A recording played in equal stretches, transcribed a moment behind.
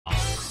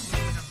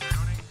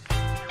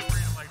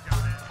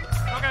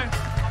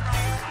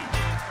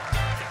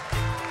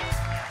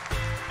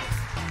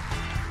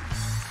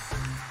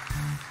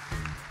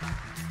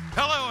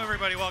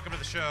everybody. Welcome to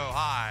the show.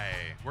 Hi.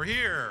 We're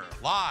here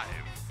live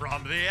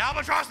from the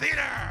Albatross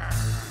Theater.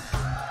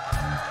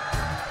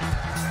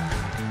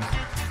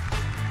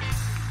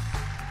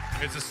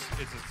 It's a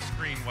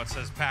screen what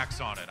says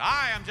PAX on it.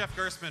 Hi, I'm Jeff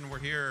Gerstmann. We're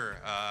here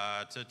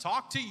to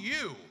talk to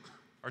you.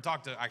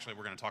 Actually,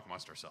 we're going to talk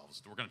amongst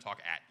ourselves. We're going to talk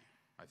at you,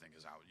 I think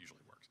is how it usually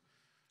works.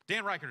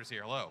 Dan Reichert is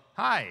here. Hello.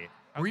 Hi.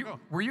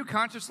 Were you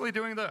consciously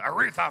doing the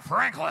Aretha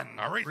Franklin?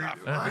 Aretha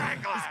Franklin.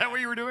 Is that what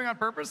you were doing on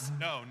purpose?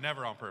 No,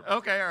 never on purpose.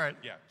 Okay, all right.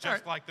 Yeah,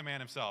 just like the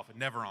man himself,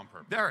 never on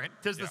purpose. All right,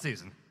 'tis the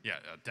season. Yeah,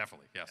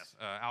 definitely, yes.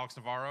 Alex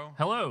Navarro.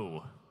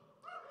 Hello.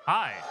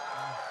 Hi.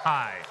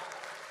 Hi.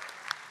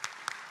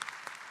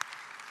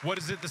 What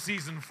is it the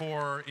season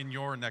for in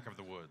your neck of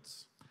the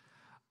woods?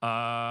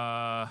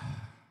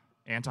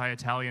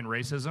 Anti-Italian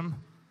racism.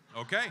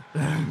 Okay.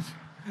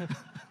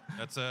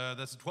 That's a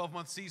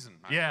 12-month season.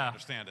 I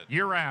understand it.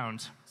 Year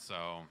round.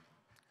 So,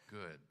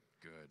 good.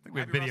 I think we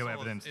have video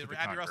evidence to the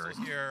Abby contrary.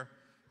 Russell's here,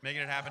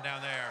 making it happen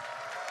down there.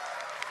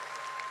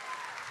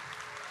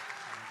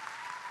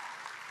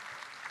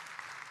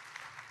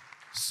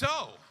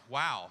 So,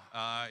 wow,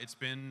 it's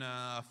been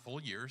a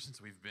full year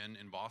since we've been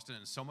in Boston,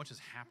 and so much has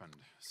happened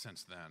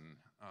since then.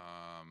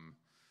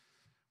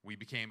 We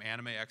became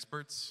anime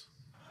experts.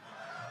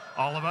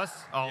 All of us?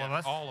 All of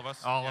us.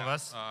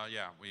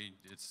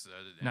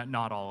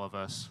 Not all of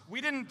us.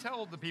 We didn't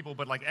tell the people,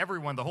 but like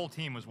everyone, the whole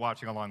team was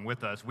watching along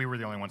with us. We were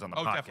the only ones on the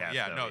podcast.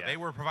 Definitely. Yeah, they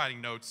were providing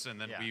notes, and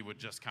then we would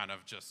just kind of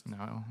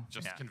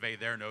convey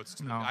their notes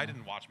to them. I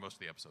didn't watch most of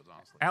the episodes,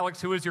 honestly.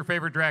 Alex, who is your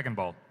favorite Dragon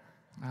Ball?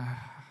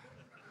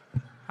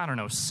 I don't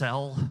know,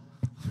 Cell.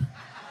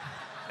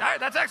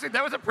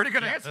 That was a pretty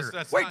good answer.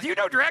 Wait, do you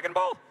know Dragon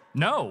Ball?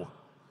 No.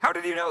 How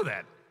did you know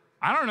that?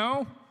 I don't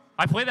know.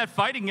 I play that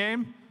fighting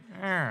game.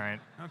 All right.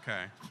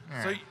 Okay.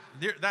 All so right.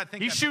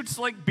 He shoots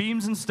like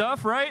beams and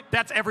stuff, right?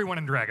 That's everyone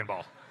in Dragon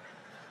Ball.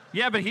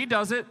 Yeah, but he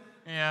does it.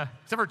 Yeah.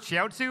 Except for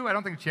Chiaotzu, I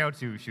don't think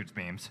Chiaotzu shoots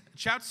beams.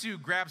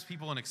 Chiaotzu grabs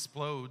people and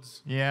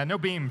explodes. Yeah, no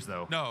beams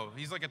though. No,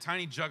 he's like a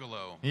tiny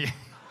juggalo. Yeah.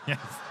 Yes.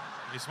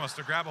 He's supposed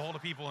to grab a hold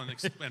of people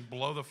and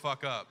blow the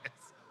fuck up.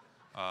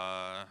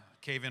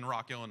 Cave in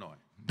Rock, Illinois.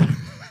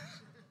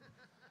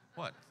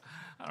 What?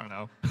 I don't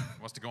know.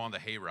 Wants to go on the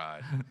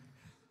hayride.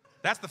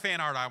 That's the fan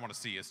art I want to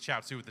see, is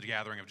Chiaotzu with the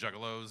gathering of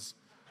juggalos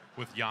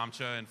with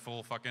Yamcha and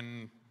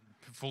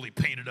fully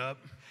painted up.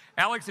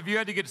 Alex, if you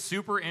had to get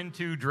super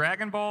into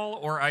Dragon Ball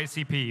or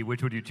ICP,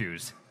 which would you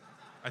choose?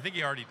 I think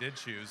he already did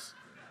choose.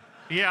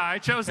 Yeah, I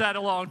chose that a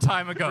long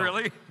time ago.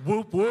 Really?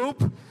 Whoop,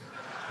 whoop.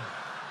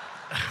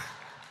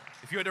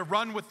 If you had to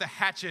run with the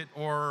hatchet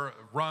or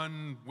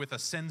run with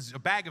a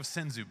bag of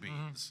senzu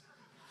beans.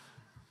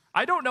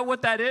 I don't know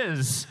what that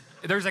is.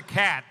 There's a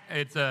cat.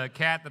 It's a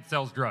cat that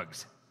sells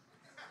drugs.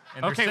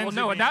 Okay, well,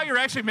 no, now you're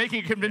actually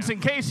making a convincing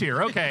case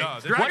here. Okay. No,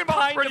 what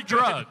kind of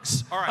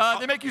drugs? All right.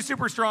 They make you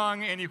super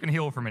strong, and you can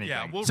heal from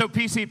anything. Yeah, so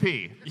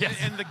PCP. Yes.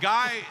 And the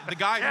guy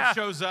who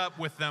shows up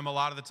with them a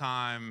lot of the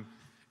time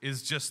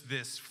is just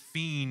this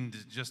fiend.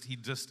 He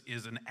just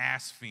is an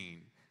ass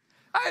fiend.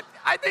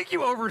 I think you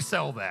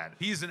oversell that.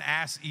 He's an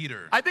ass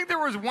eater. I think there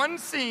was one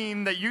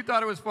scene that you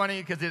thought it was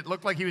funny because it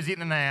looked like he was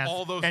eating an ass.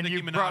 All those and Nicki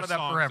you Minaj brought it up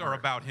songs forever. are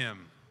about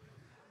him.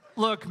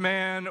 Look,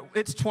 man,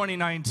 it's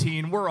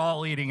 2019. We're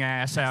all eating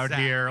ass out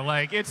here.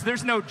 Like,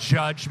 there's no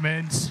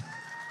judgment.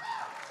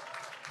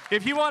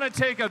 If you want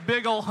to take a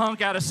big ol'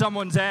 hunk out of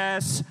someone's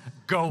ass,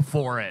 go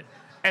for it,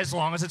 as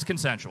long as it's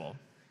consensual.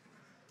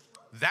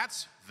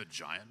 That's the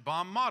Giant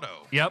Bomb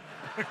motto. Yep.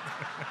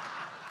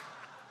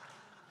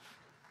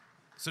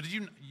 So did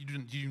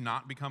you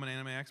not become an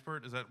anime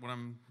expert? Is that what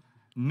I'm...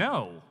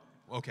 No.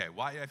 Okay,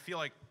 why? I feel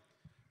like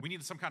we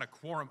need some kind of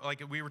quorum.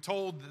 Like, we were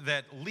told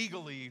that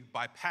legally,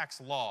 by PAX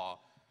law,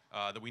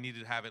 that we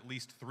needed to have at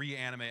least 3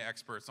 anime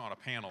experts on a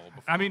panel.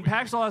 I mean,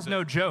 PAX law is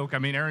no joke. I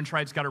mean, Aaron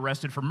Trites got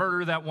arrested for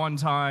murder that one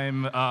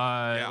time.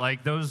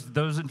 Like,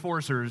 those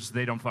enforcers,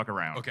 they don't fuck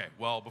around. Okay,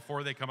 well,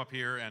 before they come up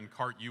here and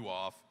cart you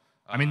off...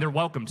 I mean, they're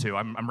welcome to.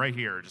 I'm right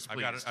here. Just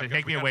please,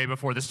 take me away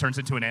before this turns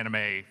into an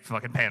anime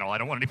fucking panel. I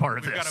don't want any part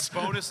of this. We've got a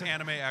bonus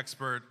anime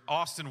expert.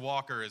 Austin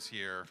Walker is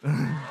here.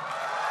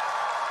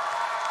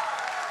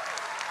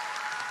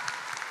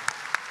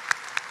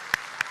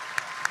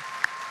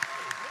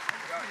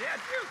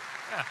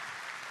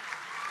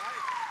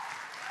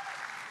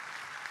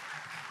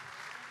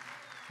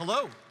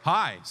 Hello.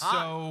 Hi.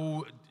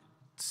 So,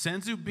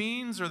 senzu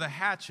beans or the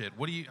hatchet?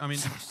 What do you,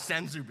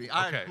 Senzu beans.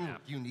 Okay.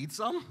 You need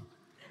some?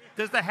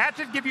 Does the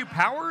hatchet give you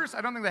powers?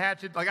 I don't think the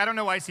hatchet, I don't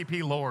know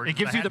ICP lore. It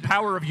gives you the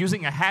power of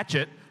using a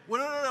hatchet.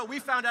 Well, no. We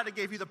found out it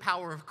gave you the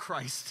power of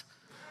Christ.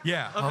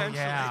 Yeah.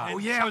 Eventually. Oh,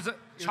 yeah.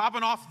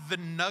 Chopping off the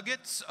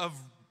nuggets of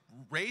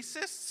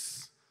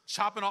racists?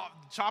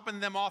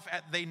 Chopping them off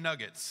at they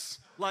nuggets.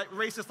 Like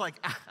racist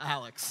like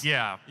Alex.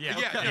 Yeah.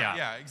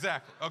 Yeah,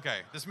 exactly.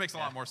 Okay, this makes a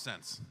lot more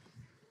sense.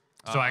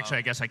 So actually,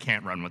 I guess I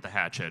can't run with the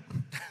hatchet.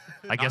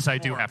 I guess I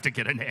do have to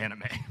get into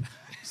anime.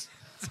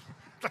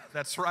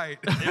 That's right.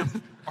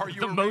 Are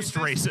you the most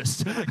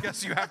racist? I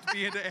guess you have to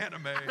be into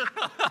anime.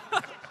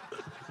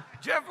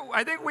 Jeff,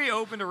 I think we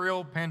opened a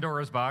real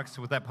Pandora's box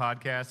with that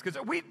podcast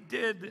because we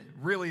did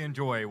really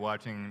enjoy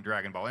watching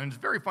Dragon Ball, and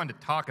it's very fun to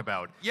talk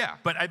about. Yeah.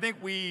 But I think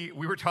we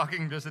were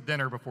talking just at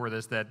dinner before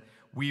this that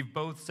we've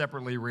both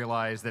separately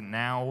realized that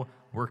now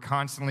we're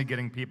constantly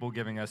getting people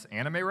giving us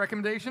anime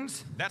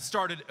recommendations. That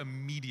started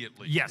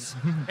immediately. Yes.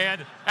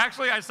 And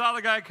actually, I saw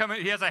the guy come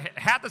in. He has a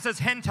hat that says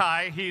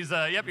hentai. He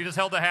just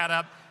held the hat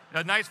up.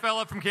 A nice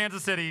fella from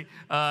Kansas City.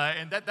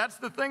 And that's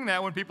the thing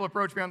now when people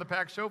approach me on the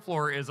PAX show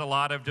floor is a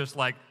lot of just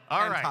like,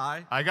 all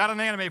right, I got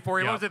an anime for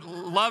you. Yep. What was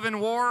it, Love and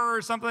War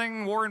or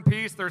something? War and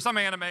Peace? There's some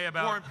anime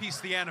about... War and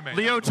Peace, the anime.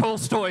 Leo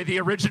Tolstoy,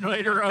 the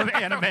originator of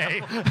anime.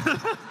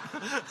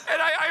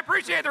 And I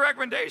appreciate the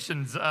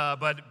recommendations,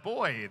 but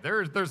boy,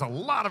 there's a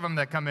lot of them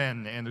that come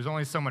in, and there's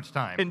only so much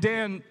time. And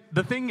Dan,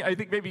 the thing I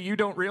think maybe you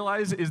don't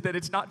realize is that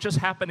it's not just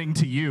happening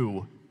to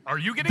you. Are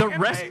you getting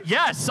anime?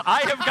 Yes,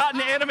 I have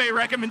gotten anime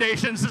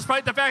recommendations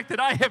despite the fact that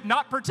I have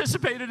not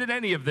participated in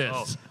any of this.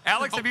 Oh.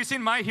 Alex, have you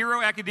seen My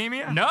Hero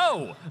Academia?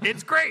 No.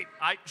 It's great.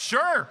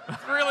 Sure.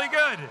 It's really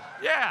good.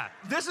 Yeah.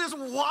 This is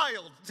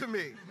wild to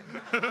me.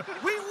 We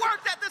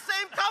worked at the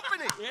same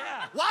company.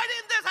 Yeah. Why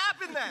didn't this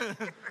happen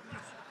then?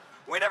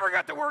 We never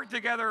got to work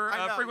together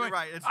I know, frequently. you're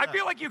right. It's, I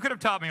feel like you could have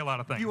taught me a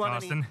lot of things, Do you want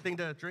Austin. anything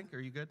to drink? Are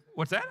you good?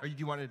 What's that? Or do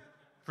you want it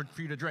for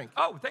you to drink?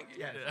 Oh, thank you.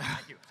 Yeah,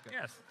 thank you. It's good.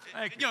 Yes.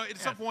 Thank You know, at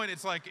some point,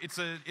 it's like it's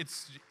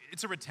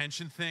a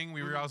retention thing.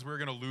 We realized we were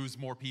going to lose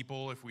more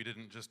people if we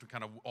didn't just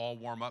kind of all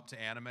warm up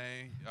to anime.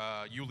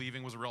 You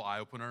leaving was a real eye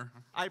opener.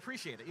 I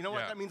appreciate it. You know what?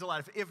 Yeah. That means a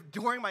lot. If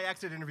during my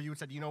exit interview you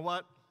said, you know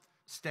what,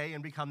 stay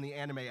and become the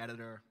anime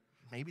editor,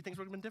 maybe things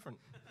would have been different.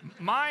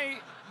 My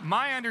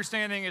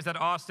understanding is that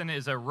Austin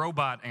is a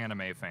robot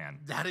anime fan.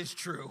 That is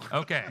true.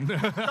 Okay.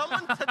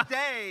 Someone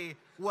today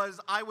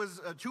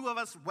two of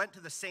us went to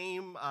the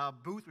same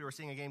booth. We were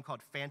seeing a game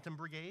called Phantom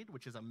Brigade,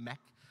 which is a mech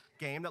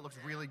game that looks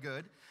really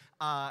good.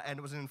 And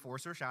it was an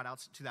enforcer. Shout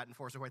outs to that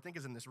enforcer who I think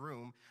is in this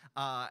room.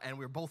 And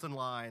we were both in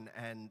line,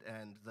 and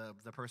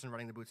the person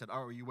running the booth said,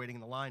 "Oh, are you waiting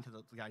in the line?" To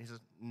the guy. He says,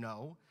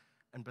 "No.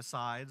 And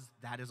besides,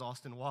 that is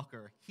Austin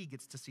Walker. He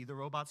gets to see the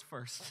robots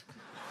first."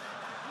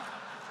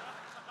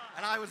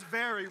 And I was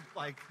very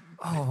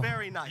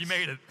nice. You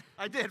made it.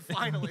 I did,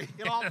 finally.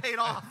 It all paid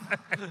off.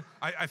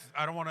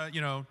 I don't want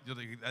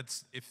to,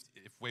 that's if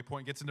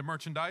Waypoint gets into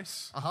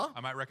merchandise, I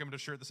might recommend a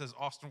shirt that says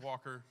Austin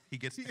Walker. He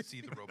gets to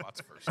see the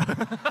robots first.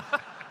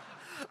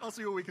 I'll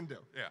see what we can do.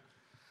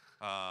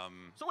 Yeah.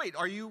 So wait,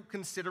 are you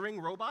considering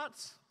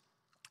robots?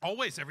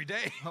 Always, every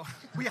day.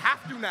 We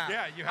have to now.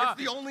 Yeah, you have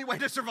It's the only way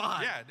to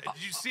survive. Yeah.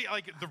 Did you see,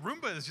 like, the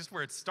Roomba is just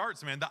where it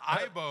starts, man. The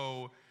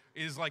Aibo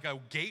is like a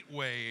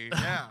gateway.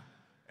 Yeah.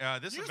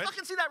 This Did you event-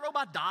 fucking see that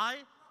robot die?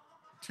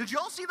 Did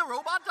y'all see the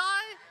robot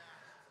die?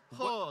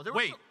 Oh, there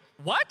was Wait,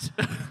 what?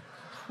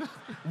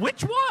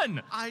 Which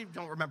one? I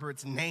don't remember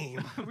its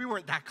name. We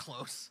weren't that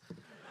close.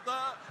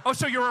 Oh,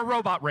 so you're a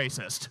robot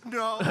racist.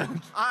 No,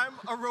 I'm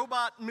a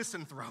robot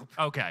misanthrope.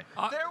 Okay.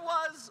 There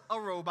was a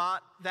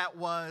robot that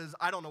was,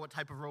 I don't know what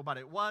type of robot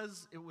it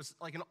was. It was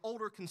like an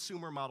older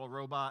consumer model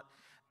robot.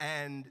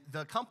 And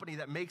the company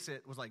that makes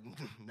it was like,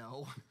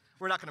 no,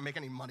 we're not going to make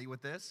any money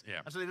with this.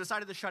 Yeah. And so they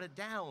decided to shut it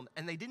down.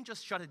 And they didn't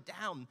just shut it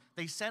down.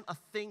 They sent a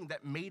thing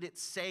that made it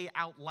say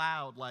out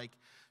loud, like,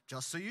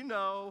 just so you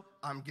know,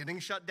 I'm getting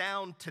shut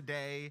down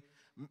today.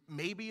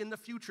 Maybe in the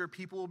future,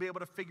 people will be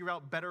able to figure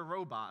out better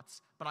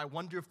robots, but I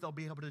wonder if they'll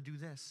be able to do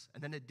this.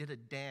 And then it did a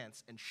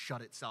dance and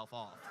shut itself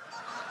off.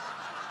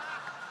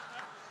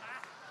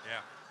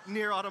 Yeah.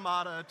 Near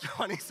Automata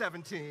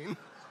 2017.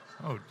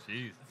 Oh,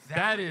 jeez.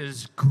 That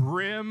is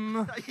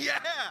grim. Yeah.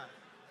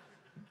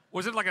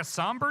 Was it like a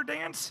somber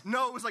dance?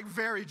 No, it was like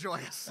very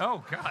joyous.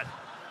 Oh, God.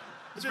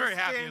 He's very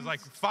happy. He's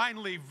like,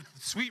 finally,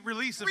 sweet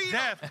release of Freedom.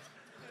 death.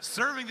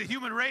 Serving the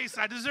human race.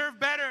 I deserve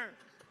better.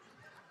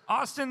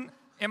 Austin,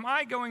 am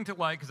I going to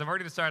like, because I've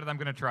already decided I'm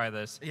going to try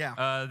this,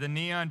 Yeah. the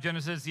Neon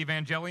Genesis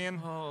Evangelion?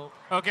 Oh.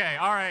 Okay,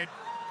 all right.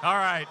 All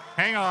right,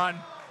 hang on.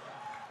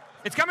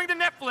 It's coming to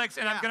Netflix,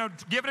 and I'm going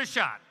to give it a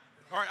shot.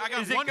 All right, I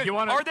got Is it one. good?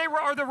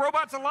 Are the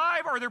robots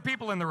alive, or are there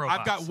people in the robots?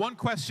 I've got one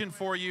question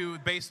for you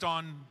based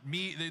on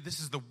me. This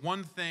is the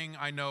one thing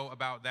I know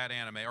about that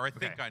anime, or I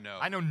think I know.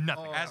 I know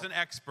nothing. As an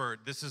expert,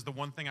 this is the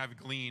one thing I've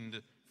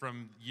gleaned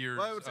from years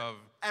of...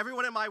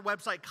 Everyone at my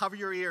website, cover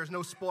your ears,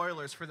 no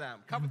spoilers for them.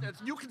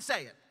 You can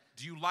say it.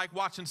 Do you like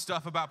watching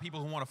stuff about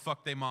people who want to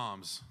fuck their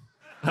moms?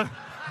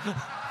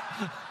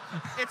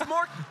 It's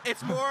more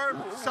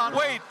subtle.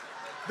 Wait.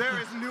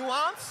 There is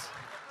nuance.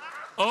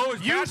 Oh,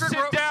 is You Patrick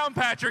sit down,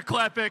 Patrick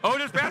Klepek. Oh,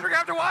 does Patrick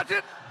have to watch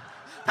it?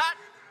 Pat,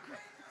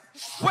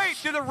 Wait,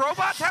 do the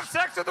robots have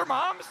sex with their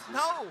moms?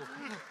 no.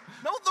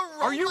 No, the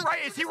robots. Are you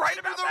right? Is he right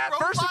about that?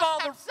 First of all,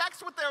 have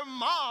sex with their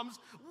moms.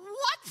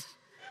 What?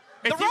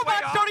 The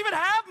robots don't even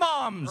have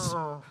moms.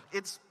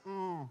 It's.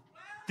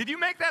 Did you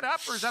make that up,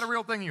 or is that a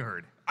real thing you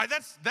heard?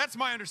 That's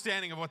my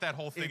understanding of what that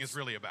whole thing is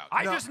really about.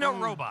 I just know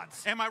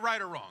robots. Am I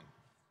right or wrong?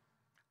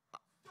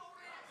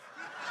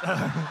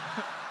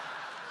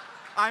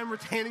 I'm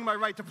retaining my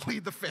right to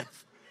plead the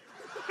fifth.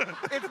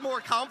 It's more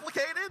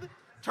complicated.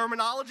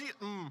 Terminology.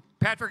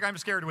 Patrick, I'm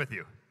scared with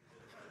you.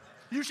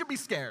 You should be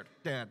scared,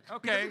 Dan.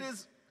 Okay. Because it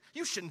is.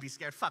 You shouldn't be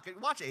scared. Fuck it.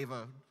 Watch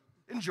Ava.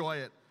 Enjoy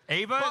it.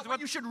 Ava But is what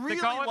you should they really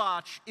call it?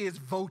 watch is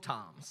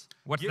Votoms.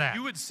 What's that?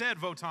 You had said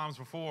Votoms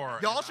before.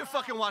 Y'all should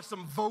fucking watch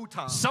some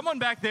Votoms. Someone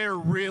back there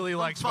really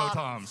likes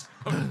Votoms.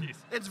 Votoms.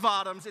 It's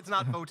Votoms. It's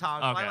not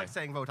Votoms. I Okay. like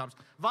saying Votoms.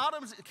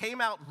 Votoms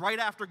came out right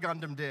after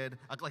Gundam did,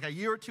 like a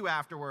year or two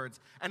afterwards,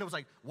 and it was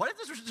like, what if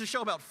this was just a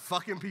show about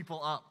fucking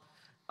people up?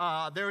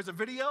 There is a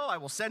video. I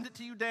will send it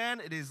to you, Dan.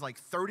 It is like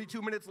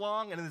 32 minutes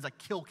long, and it is a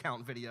kill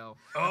count video.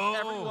 Oh.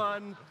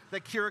 Everyone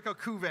that Kiriko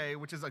Kuve,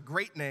 which is a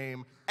great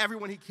name,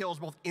 everyone he kills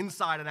both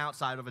inside and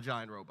outside of a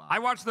giant robot. I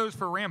watched those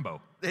for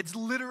Rambo. It's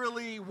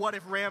literally what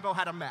if Rambo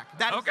had a mech.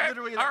 That is Okay.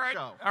 literally All that right.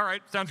 show. All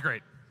right. Sounds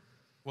great.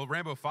 Well,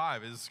 Rambo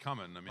 5 is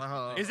coming. I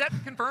mean, Is that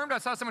confirmed? I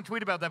saw someone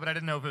tweet about that, but I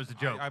didn't know if it was a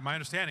joke. my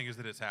understanding is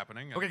that it's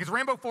happening. Okay, because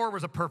Rambo 4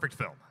 was a perfect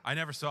film. I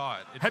never saw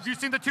it. Have you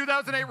seen the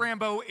 2008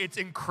 Rambo? It's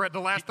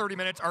incredible. The last 30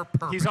 minutes are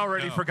perfect. He's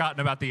already No. forgotten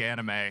about the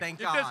anime. Thank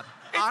It's, God.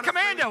 it's Honestly,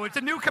 Commando. It's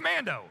a new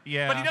Commando.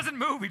 Yeah. But he doesn't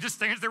move. He just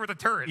stands there with a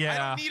turret. Yeah.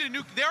 I don't need a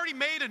new. They already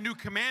made a new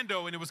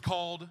Commando, and it was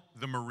called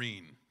the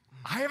Marine.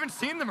 I haven't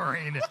seen the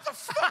Marine. What the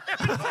fuck?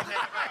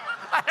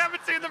 I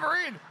haven't seen the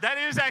Marine. That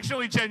is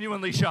actually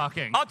genuinely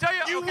shocking. I'll tell you.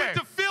 You okay. went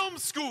to film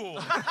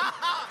school.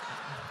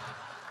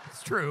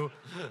 It's true.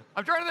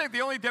 I'm trying to think.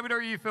 The only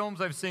WWE films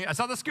I've seen. I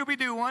saw the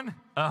Scooby-Doo one.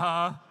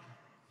 Uh-huh.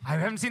 I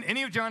haven't seen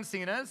any of John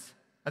Cena's.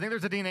 I think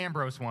there's a Dean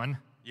Ambrose one.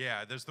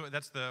 Yeah, it's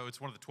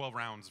one of the 12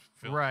 rounds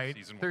films. Right.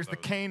 Season There's the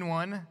those. Kane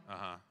one.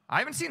 Uh-huh. I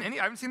haven't seen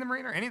the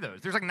Marine or any of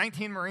those. There's like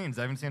 19 Marines.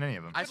 I haven't seen any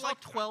of them. I saw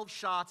 12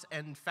 Shots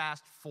and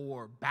Fast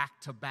 4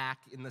 back to back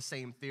in the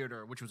same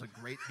theater, which was a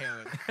great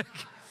pairing.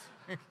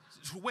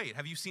 So wait,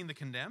 have you seen The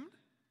Condemned?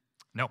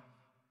 No.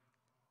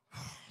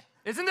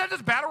 Isn't that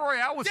just Battle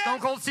Royale with Stone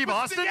Cold Steve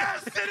Austin?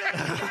 Yes, it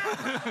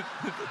is.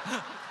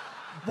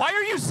 Why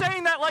are you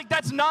saying that like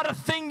that's not a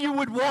thing you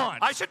would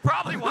want? I should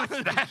probably watch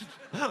that.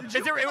 Is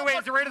it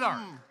rated R?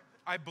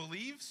 I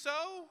believe so.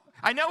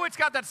 I know it's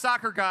got that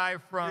soccer guy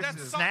from That's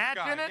the soccer Snatch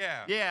guy, in it.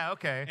 yeah. Yeah,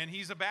 okay. And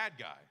he's a bad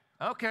guy.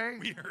 Okay.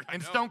 Weird, I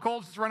And know. Stone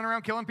Cold's just running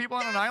around killing people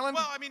on an island?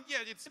 Well, I mean, yeah,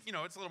 it's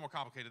it's a little more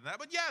complicated than that.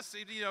 But yes,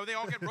 they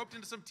all get roped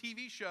into some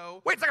TV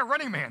show. Wait, it's like a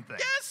Running Man thing.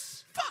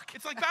 Yes. Fuck.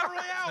 It's like Battle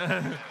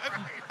Royale.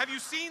 Have you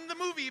seen the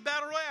movie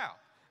Battle Royale?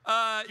 You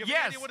have any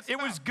Yes, idea what it's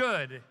it was about?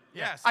 good.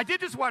 Yes. I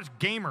did just watch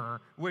Gamer,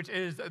 which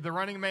is the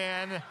Running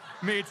Man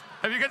meets.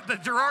 Have you got the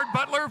Gerard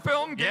Butler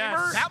film, Yes.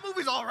 Gamer? That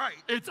movie's all right.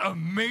 It's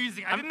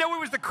amazing. I didn't know it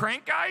was the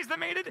Crank guys that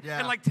made it. Yeah.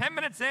 And like 10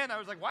 minutes in, I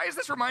was like, why is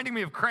this reminding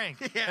me of Crank?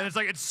 Yeah. And it's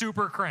like, it's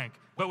super Crank,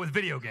 but with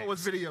video games. It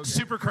was video games.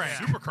 Super crank.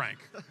 Super Crank.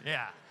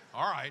 Yeah.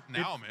 All right,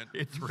 now I'm in.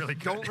 It's really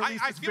good. Don't release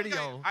I this feel like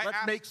video. I Let's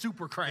asked- make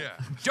Super Crank.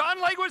 Yeah. John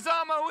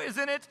Leguizamo is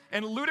in it,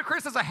 and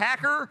Ludacris is a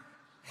hacker.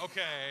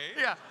 Okay.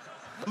 Yeah.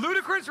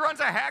 Ludacris runs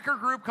a hacker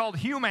group called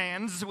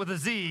Humans with a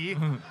Z.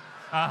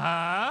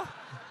 Uh-huh.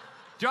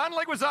 John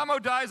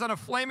Leguizamo dies on a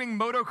flaming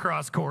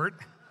motocross court.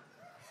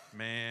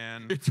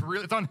 Man. It's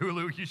on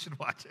Hulu. You should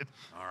watch it.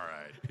 All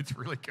right. It's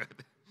really good.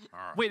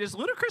 Wait, has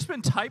Ludacris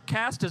been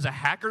typecast as a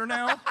hacker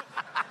now?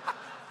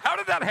 How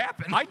did that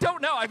happen? I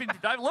don't know. I mean,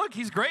 look,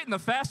 he's great in the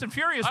Fast and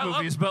Furious I love-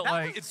 movies, but that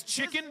like, It's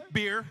chicken,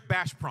 beer,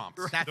 bash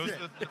prompts. That's Those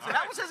it. are the-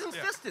 That was his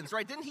insistence,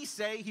 right? Didn't he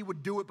say he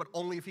would do it, but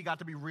only if he got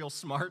to be real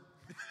smart?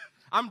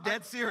 I'm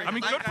dead serious. I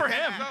mean, good for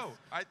him. No,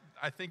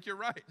 I think you're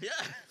right. Yeah.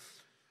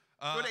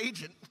 Good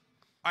agent.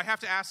 I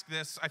have to ask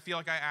this. I feel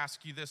like I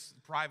ask you this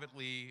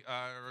privately,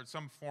 or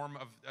some form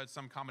of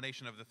some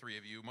combination of the three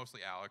of you,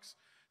 mostly Alex.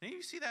 Did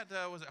you see that?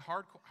 Was it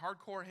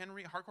Hardcore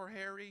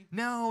Harry?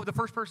 No, the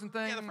first person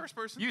thing? Yeah, the first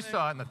person You thing.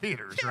 saw it in the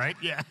theaters, right?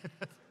 Yeah.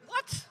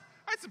 What?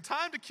 I had some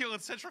time to kill in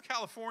Central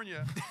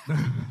California.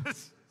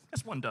 this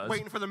one does.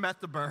 Waiting for the meth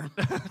to burn.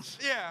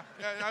 Yeah,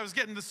 I was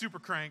getting the super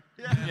crank.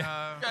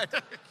 Yeah.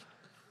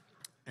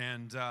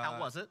 And How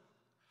was it?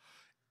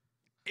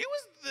 It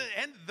was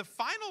the end. The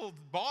final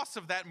boss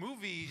of that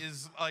movie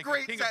is like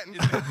Great King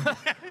sentence.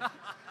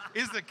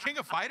 is the King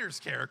of Fighters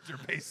character,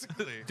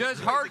 basically. Does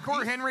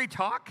Hardcore Henry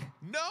talk?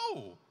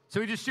 No.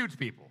 So he just shoots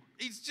people.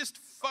 He's just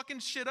fucking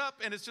shit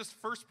up, and it's just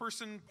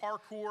first-person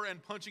parkour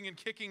and punching and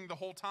kicking the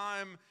whole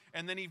time,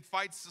 and then he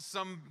fights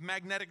some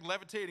magnetic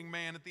levitating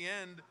man at the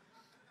end.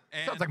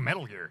 And Sounds like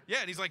Metal Gear. yeah,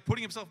 and he's like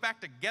putting himself back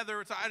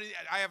together.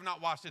 I have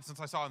not watched it since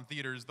I saw it in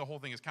theaters. The whole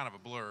thing is kind of a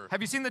blur. Have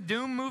you seen the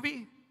Doom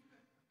movie?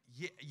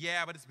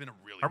 Yeah, but it's been a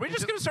really. Are we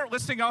just going to start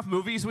listing off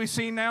movies we've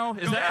seen now?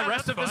 Is that Yeah, the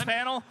rest that's of this fun.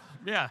 panel?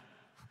 Yeah.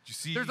 Did you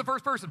see? There's the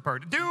first person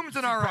part. Doom's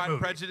an Pride alright and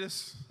movie.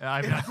 Prejudice.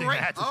 I've not seen Great.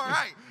 that. All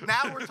right.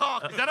 Now we're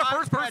talking. Is that a Pride and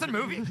first person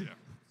Prejudice. movie?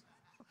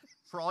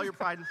 For all your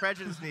Pride and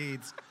Prejudice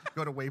needs,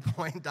 go to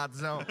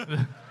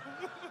waypoint.zone.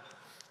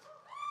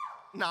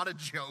 Not a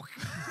joke.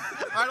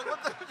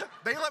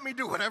 They let me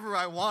do whatever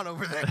I want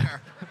over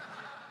there.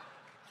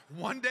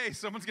 One day,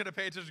 someone's gonna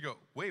pay attention and go,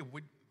 "Wait,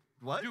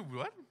 What? Dude,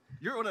 what?"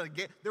 You're on a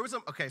game. There was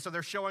okay, so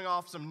they're showing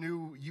off some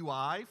new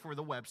UI for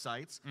the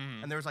websites,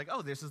 and there's like,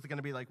 oh, this is going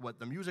to be like what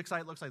the music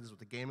site looks like. This is what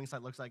the gaming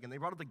site looks like, and they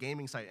brought up the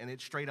gaming site, and it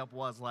straight up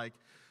was like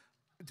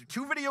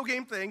 2 video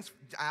game things,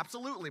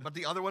 absolutely, but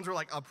the other ones were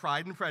like a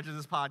Pride and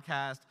Prejudice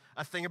podcast,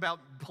 a thing about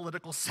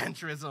political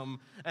centrism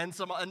and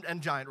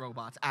and giant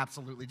robots.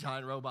 Absolutely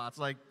giant robots.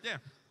 Like, Yeah.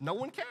 no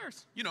one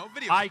cares. You know,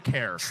 video. I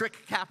care.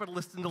 Trick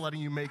capitalists into letting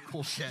you make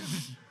cool shit.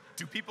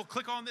 Do people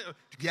click on the?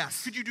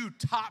 Yes. Could you do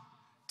top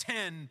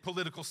 10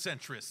 political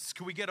centrists?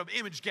 Could we get an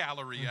image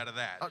gallery out of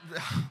that?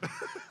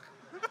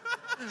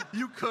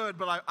 You could,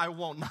 but I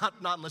won't. Not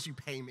unless you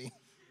pay me.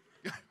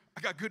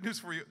 I got good news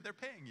for you. They're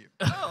paying you.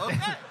 Oh,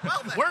 okay.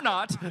 Well, then. We're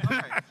not.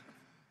 Right.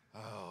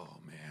 Oh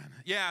man.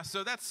 Yeah.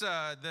 So that's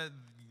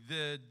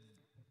the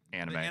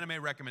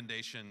anime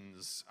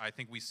recommendations. I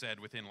think we said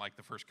within like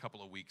the first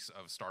couple of weeks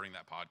of starting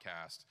that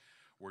podcast,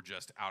 were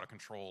just out of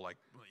control. Like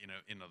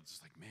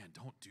just like, man,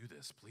 don't do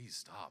this. Please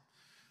stop.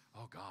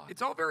 Oh God.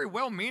 It's all very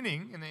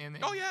well-meaning.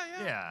 Oh,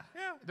 yeah.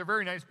 They're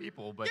very nice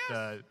people, but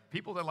Yes.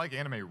 people that like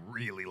anime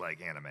really like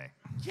anime.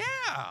 Yeah.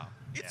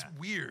 It's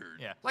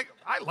weird. Yeah. Like,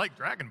 I like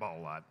Dragon Ball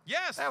a lot.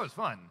 Yes. That was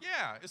fun.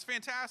 Yeah, it's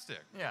fantastic.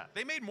 Yeah.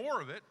 They made more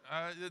of it,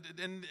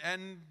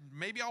 and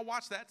maybe I'll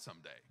watch that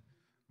someday.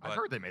 I've But-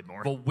 heard they made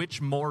more. Well,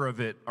 which more of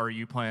it are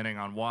you planning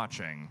on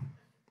watching?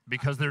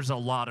 Because there's a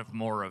lot of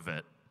more of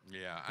it.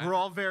 Yeah. We're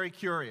all very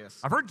curious.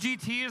 I've heard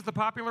GT is the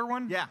popular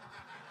one. Yeah.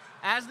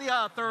 As the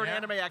third Yeah.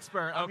 anime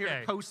expert, I'm here Okay.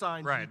 to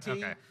co-sign Right,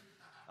 GT. okay.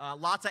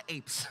 Lots of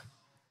apes.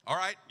 All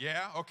right.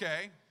 Yeah.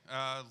 Okay.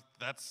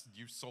 That's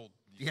you sold.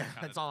 You Yeah,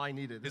 kinda- that's all I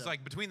needed. It's yeah.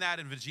 like between that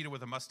and Vegeta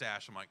with a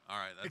mustache, I'm like, all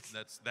right,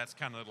 that's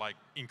kind of like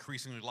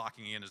increasingly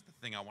locking in as the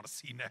thing I want to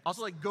see next.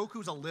 Also, like,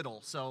 Goku's a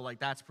little, so, like,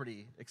 that's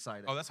pretty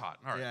exciting. Oh, that's hot.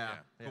 All right. Yeah,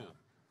 Yeah. Cool.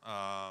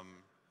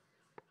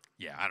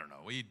 Yeah, I don't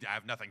know. I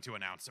have nothing to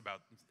announce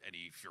about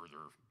any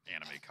further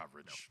anime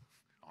coverage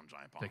on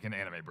Giant Bomb. Take an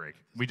anime break.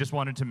 We just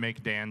wanted to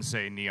make Dan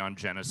say Neon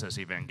Genesis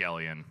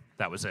Evangelion.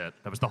 That was it.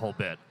 That was the whole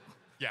bit.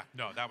 Yeah,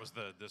 no, that was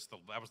the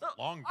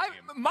long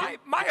game.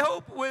 My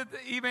hope with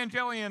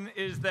Evangelion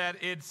is that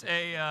it's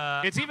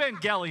a. It's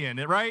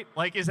Evangelion, right?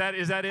 Like, is that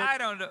it? I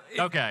don't know.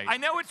 Okay. I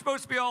know it's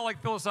supposed to be all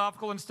like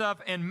philosophical and stuff,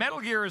 and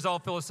Metal Gear is all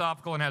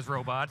philosophical and has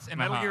robots, and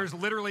Metal Gear is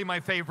literally my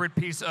favorite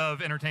piece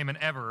of entertainment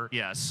ever.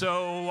 Yes.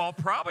 So I'll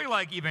probably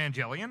like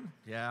Evangelion.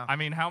 Yeah. I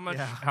mean, how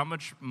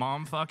much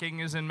mom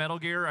fucking is in Metal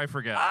Gear? I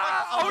forget.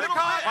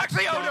 Otakon,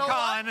 actually You know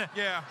Otakon.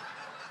 Yeah.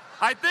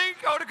 I think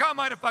Otakon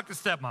might have fucked his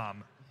stepmom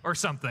or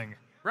something.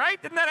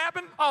 Right? Didn't that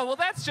happen? Oh, well,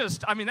 that's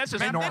just And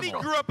normal. then he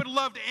grew up and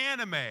loved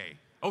anime.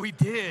 Oh, he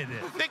did.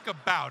 Think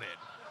about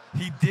it.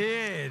 He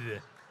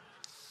did.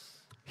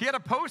 He had a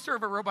poster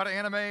of a robot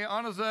anime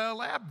on his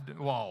lab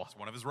wall. It's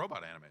one of his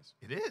robot animes.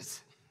 It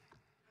is.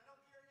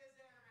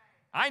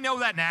 I know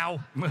that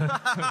now.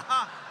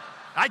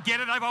 I get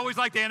it. I've always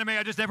liked anime.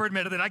 I just never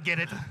admitted it. I get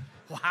it.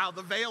 Wow,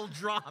 the veil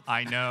dropped.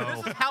 I know.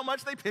 This is how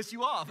much they piss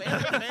you off.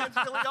 Anime fans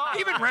really are.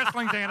 Even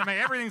wrestling's anime.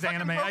 Everything's Fucking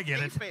anime. I get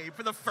it. kayfabe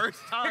for the first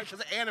time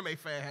because anime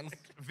fans.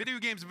 Video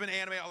games have been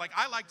anime. Like,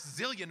 I liked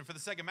Zillion for the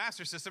Sega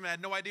Master System and I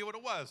had no idea what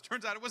it was.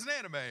 Turns out it was an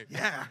anime.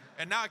 Yeah.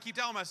 And now I keep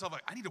telling myself,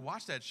 like, I need to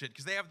watch that shit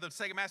because they have the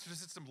Sega Master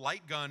System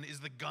light gun is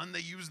the gun they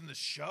use in the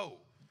show.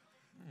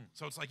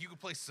 So it's like you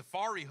could play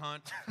Safari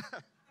Hunt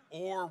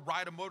or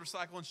ride a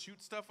motorcycle and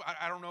shoot stuff.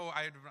 I don't know.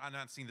 I've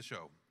not seen the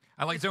show.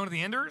 I like Zone of the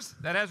Enders.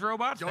 That has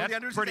robots. Zone of the That's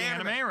Enders is pretty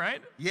anime. anime,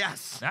 right?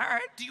 Yes. All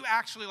right. Do you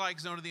actually like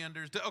Zone of the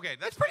Enders? Okay,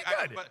 that's It's pretty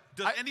good. But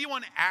does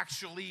anyone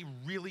actually,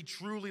 really,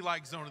 truly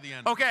like Zone of the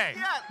Enders? Okay.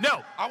 Yeah.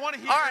 No. I want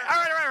to hear. All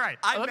right.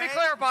 Let me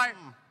clarify.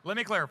 Let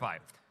me clarify.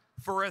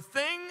 For a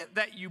thing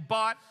that you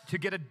bought to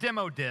get a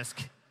demo disc,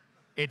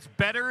 it's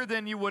better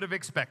than you would have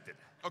expected.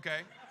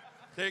 Okay,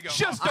 there you go.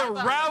 Just a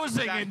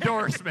rousing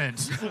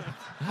endorsement.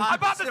 I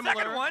bought the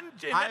second one.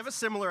 I have a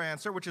similar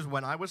answer, which is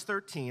when I was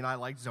 13, I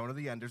liked Zone of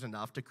the Enders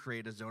enough to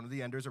create a Zone of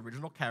the Enders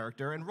original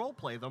character and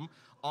roleplay them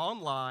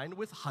online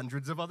with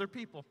hundreds of other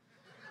people.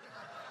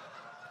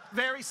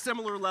 Very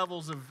similar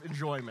levels of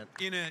enjoyment.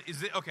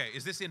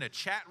 Is this in a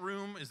chat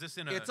room? Is this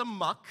in a? It's a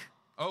muck,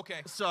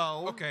 Okay.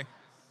 so Okay.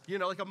 you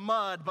know, like a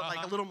mud, but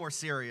like a little more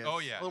serious. Oh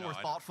yeah. a little more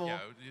thoughtful. Yeah,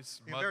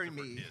 it's Yeah, mud very for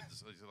me.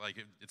 kids.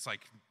 It's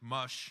like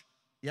mush.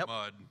 Yep.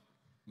 Mud.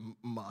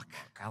 Muck.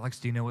 Alex,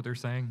 do you know what they're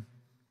saying?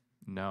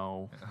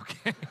 No.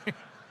 Okay.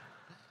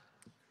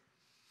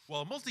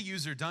 Well, a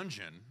multi-user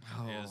dungeon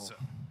is.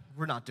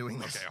 We're not doing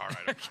this. Okay. All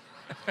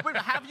right. Wait,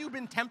 have you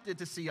been tempted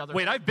to see other?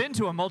 Wait, I've been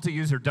to a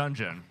multi-user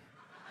dungeon.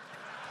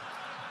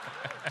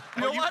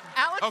 You know what,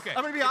 Alex? Okay.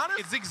 I'm gonna be honest.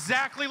 It's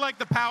exactly like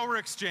the Power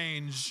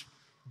Exchange,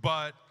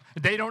 but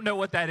They don't know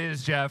what that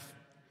is, Jeff.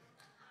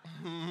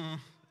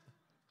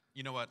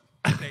 you know what?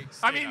 Stay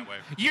I mean, that way.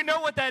 you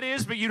know what that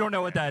is, but you don't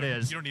know what that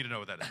is. You don't need to know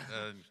what that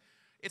is.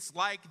 It's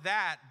like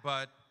that,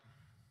 but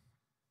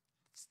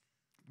it's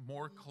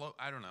more close.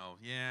 I don't know.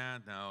 Yeah,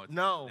 no.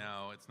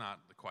 No, it's not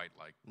quite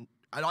like.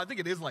 I think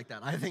it is like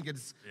that. I think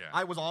it's. Yeah.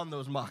 I was on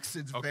those mucks.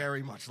 It's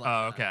very much like.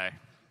 Oh, that. okay.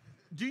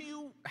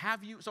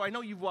 Have you? So I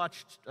know you've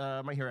watched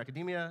My Hero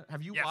Academia.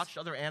 Have you Yes. watched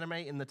other anime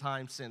in the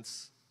time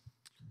since?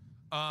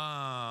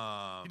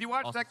 Did you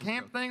watch Also that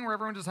camp thing where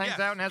everyone just hangs yes,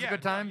 out and has yeah, a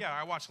good time? Yeah,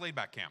 I watched Laid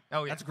Back Camp.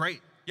 Oh, yeah. That's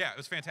great. Yeah, it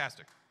was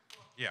fantastic.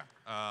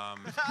 Yeah.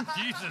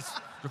 Jesus.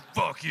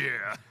 Fuck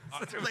yeah.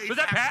 Was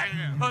that Pat?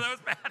 Oh, that was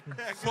Pat.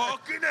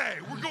 Fucking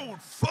A. We're going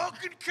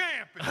fucking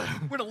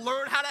camping. We're gonna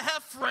learn how to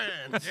have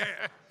friends.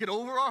 Yeah. Get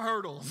over our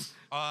hurdles.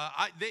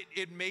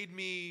 It made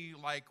me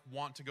like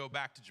want to go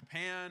back to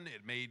Japan.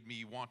 It made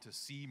me want to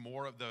see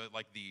more of the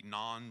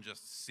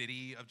non-just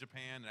city of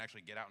Japan and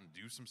actually get out and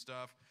do some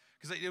stuff.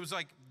 Because it was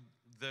like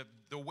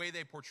the way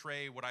they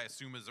portray what I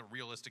assume is a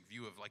realistic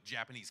view of like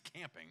Japanese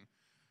camping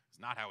is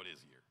not how it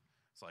is here.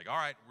 It's like, all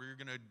right, we're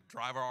gonna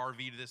drive our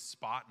RV to this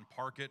spot and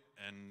park it,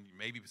 and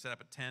maybe set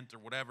up a tent or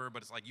whatever.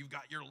 But it's like you've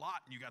got your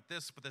lot and you got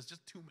this, but there's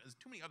too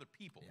many other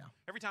people. Yeah.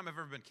 Every time I've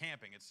ever been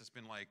camping, it's just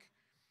been like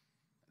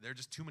there are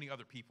just too many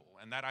other people,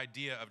 and that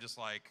idea of just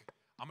like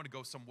I'm gonna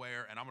go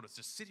somewhere and I'm gonna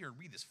just sit here and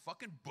read this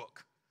fucking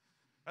book.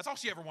 That's all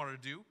she ever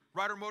wanted to do.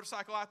 Ride her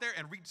motorcycle out there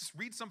and just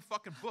read some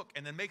fucking book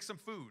and then make some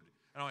food.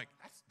 And I'm like,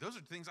 those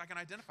are things I can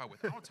identify with.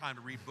 I don't have time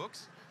to read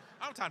books.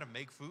 I don't have time to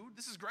make food.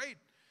 This is great.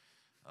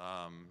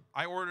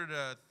 I ordered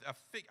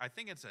I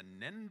think it's a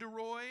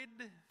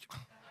Nendoroid.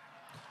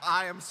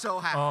 I am so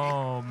happy.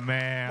 Oh,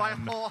 man. My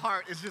whole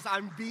heart is just,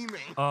 I'm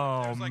beaming.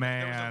 Oh, There was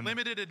man. a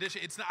limited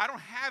edition. I don't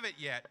have it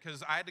yet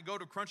because I had to go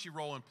to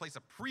Crunchyroll and place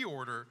a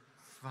pre-order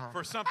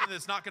for something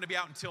that's not going to be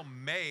out until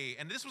May.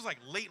 And this was like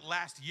late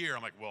last year.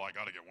 I'm like, well, I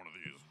got to get one of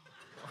these.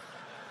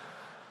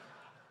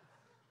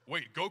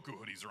 Wait, Goku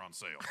hoodies are on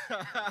sale.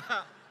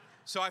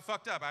 So I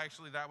fucked up. That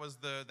was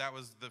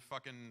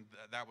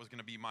going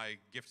to be my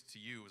gift to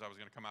you. Was I was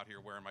going to come out here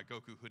wearing my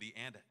Goku hoodie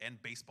and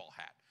baseball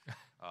hat.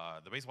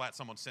 The baseball hat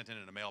someone sent in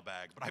a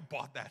mailbag, but I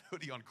bought that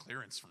hoodie on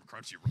clearance from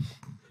Crunchyroll.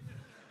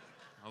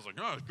 I was like,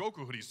 oh,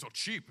 Goku hoodie's so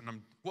cheap, and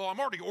I'm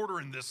already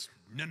ordering this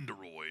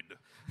Nendoroid.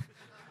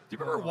 Do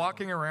you remember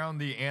walking around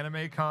the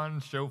Anime Con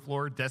show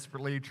floor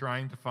desperately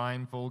trying to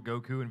find full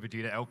Goku and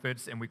Vegeta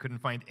outfits, and we couldn't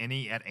find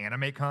any at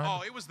Anime Con?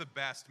 Oh, it was the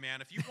best,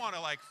 man. If you want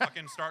to like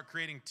fucking start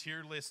creating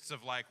tier lists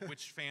of like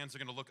which fans are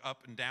gonna look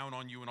up and down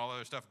on you and all that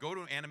other stuff, go to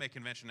an anime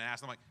convention and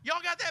ask them like,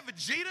 y'all got that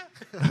Vegeta?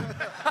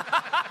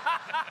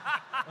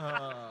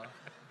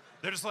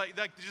 They're just like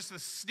just the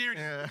sneering.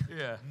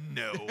 Yeah.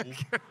 No.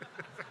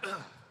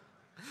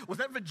 Was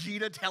that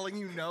Vegeta telling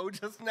you no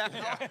just now?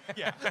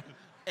 Yeah.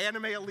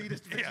 Anime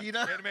elitist Vegeta?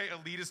 Yeah. Anime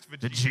elitist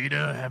Vegeta.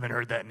 Vegeta, haven't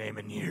heard that name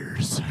in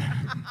years.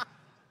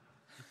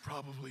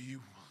 Probably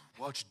you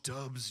watch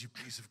dubs, you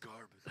piece of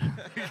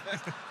garbage.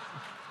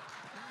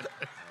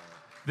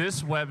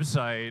 This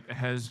website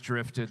has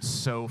drifted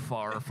so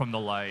far from the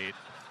light.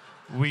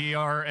 We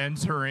are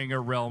entering a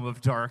realm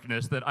of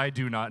darkness that I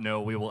do not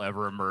know we will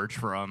ever emerge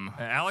from.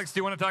 Alex, do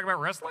you want to talk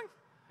about wrestling?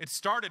 It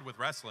started with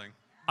wrestling.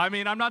 I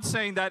mean, I'm not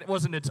saying that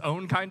wasn't its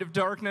own kind of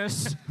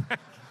darkness.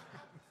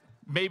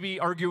 Maybe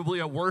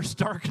arguably a worse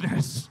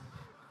darkness.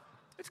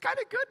 It's kind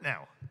of good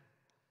now.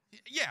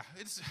 Yeah,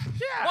 it's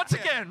Once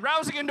again,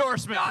 rousing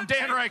endorsement from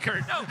Dan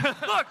Reichert. No,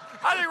 look,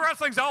 I think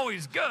wrestling's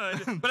always good,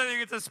 but I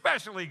think it's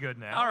especially good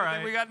now. All I right.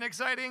 think we got an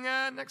exciting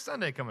next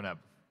Sunday coming up.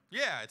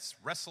 Yeah, it's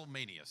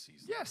WrestleMania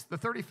season. Yes, the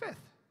 35th.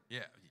 Yeah.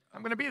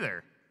 I'm going to be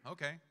there.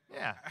 Okay.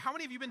 Yeah. How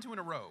many have you been to in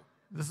a row?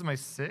 This is my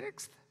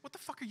 6th. What the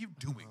fuck are you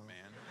doing,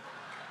 man?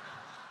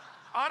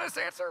 Honest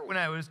answer, when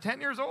I was 10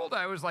 years old,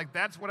 I was like,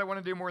 that's what I want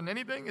to do more than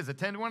anything, is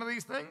attend one of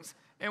these things.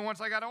 And once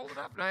I got old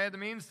enough and I had the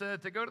means to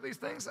go to these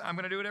things, I'm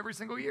going to do it every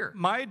single year.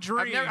 My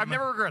dream I've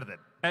never regretted it.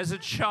 as a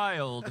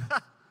child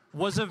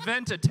was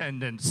event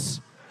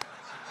attendance.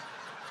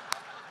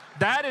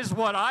 That is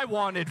what I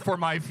wanted for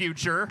my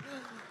future.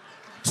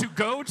 To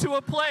go to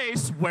a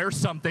place where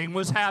something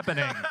was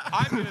happening.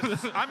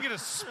 I'm gonna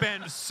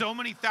spend so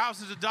many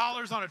thousands of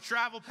dollars on a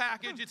travel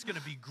package. It's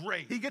gonna be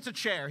great. He gets a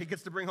chair. He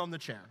gets to bring home the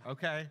chair,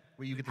 okay?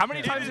 Well, you get the How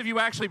many chair. times have you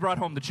actually brought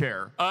home the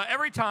chair?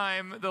 Every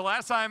time, the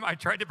last time I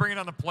tried to bring it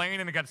on the plane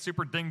and it got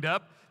super dinged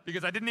up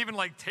because I didn't even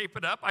like tape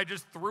it up. I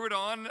just threw it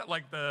on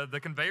like the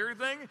conveyor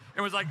thing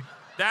and was like,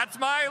 that's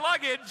my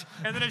luggage.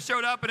 And then it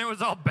showed up and it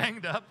was all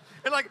banged up.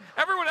 And like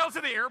everyone else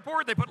at the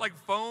airport, they put like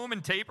foam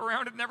and tape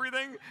around it and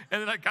everything.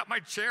 And then I got my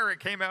chair, it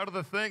came out of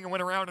the thing and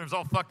went around and it was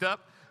all fucked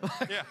up.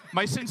 Yeah.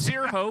 My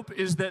sincere hope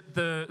is that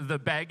the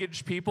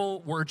baggage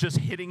people were just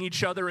hitting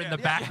each other in the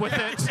back with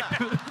it.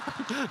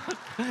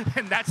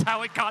 And that's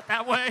how it got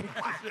that way.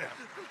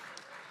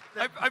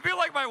 I feel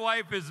like my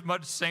wife is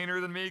much saner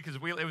than me because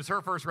it was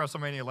her first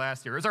WrestleMania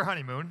last year. It was our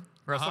honeymoon,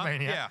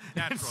 WrestleMania. Yeah,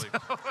 naturally.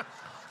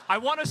 I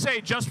want to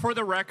say, just for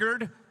the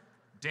record,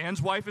 Dan's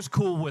wife is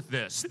cool with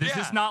this. This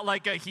is not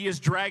like he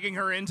is dragging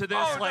her into this.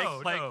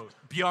 Oh, no.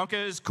 Bianca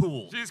is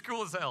cool. She's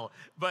cool as hell.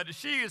 But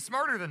she is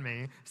smarter than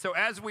me. So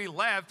as we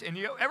left, and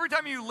every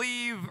time you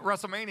leave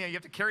WrestleMania, you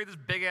have to carry this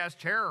big-ass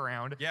chair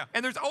around. Yeah.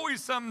 And there's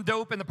always some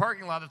dope in the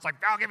parking lot that's like,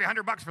 I'll give you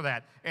 $100 for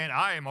that. And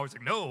I am always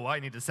like, no, I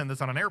need to send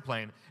this on an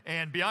airplane.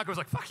 And Bianca was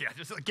like, fuck yeah,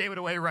 just like, gave it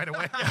away right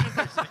away.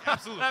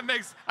 Absolutely.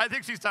 I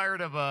think she's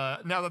tired of,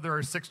 now that there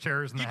are 6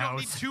 chairs in the You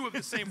house. don't need 2 of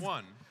the same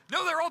one.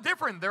 No, they're all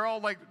different. They're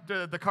all like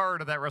the card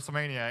of that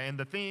WrestleMania. And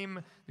the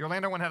theme, the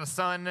Orlando one had a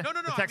sun. No.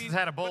 The Texas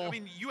had a bull. But, I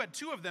mean, you had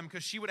 2 of them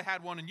because she would have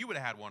had one and you would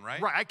have had one, right?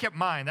 Right, I kept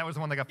mine. That was the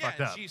one that got Yeah, fucked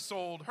and up. she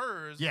sold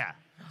hers. Yeah.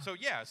 So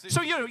yeah.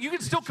 So you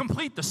can still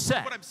complete the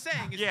set. What I'm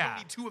saying is you don't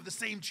need two of the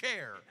same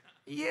chair.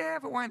 Yeah,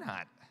 but why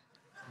not?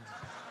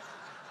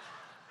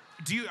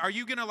 Are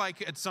you gonna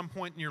like at some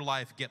point in your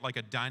life get like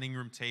a dining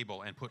room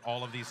table and put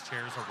all of these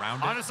chairs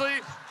around it? Honestly,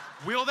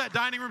 will that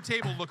dining room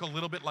table look a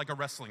little bit like a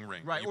wrestling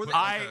ring? Right, You or put the-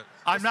 like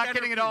I'm not center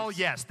kidding at all. piece.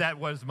 Yes, that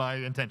was my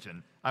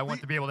intention. I want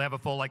to be able to have a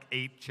full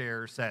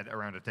 8-chair set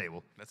around a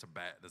table. That's a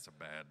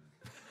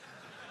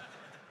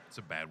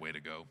bad way to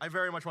go. I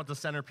very much want the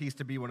centerpiece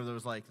to be one of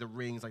those the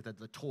rings, like the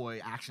toy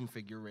action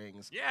figure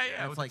rings.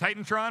 Yeah. It's With the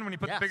Titantron, when you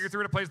put the figure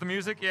through it, it plays the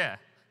music. Yeah.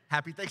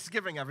 Happy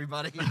Thanksgiving,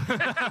 everybody.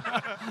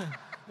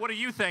 What are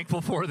you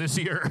thankful for this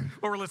year?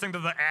 Or we're listening to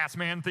the Ass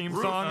Man theme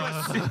song.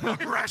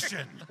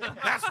 Aggression.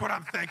 That's what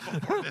I'm thankful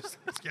for this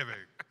Thanksgiving.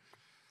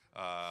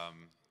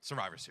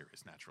 Survivor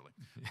Series, naturally.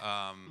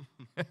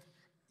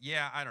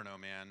 Yeah, I don't know,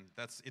 man.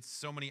 It's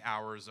so many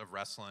hours of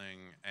wrestling,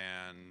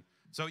 and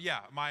so yeah,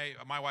 my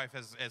wife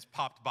has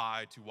popped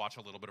by to watch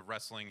a little bit of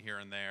wrestling here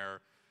and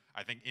there.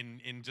 I think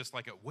in just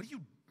like what are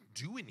you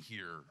doing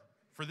here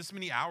for this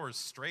many hours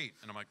straight?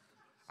 And I'm like,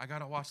 I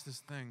gotta watch this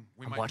thing.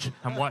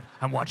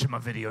 I'm watching my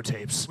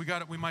videotapes.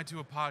 We might do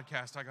a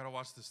podcast. I gotta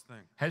watch this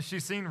thing. Has she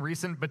seen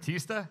recent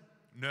Batista?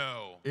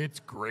 No. It's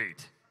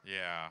great.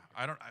 Yeah,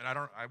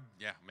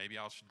 yeah, maybe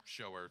I'll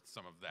show her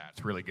some of that.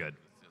 It's really good.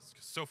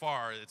 So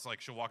far, it's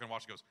like she'll walk and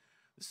watch and goes,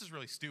 this is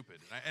really stupid.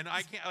 And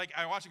I can't,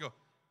 I watch and go,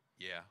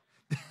 yeah.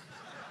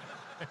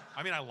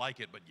 I mean, I like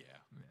it, but yeah.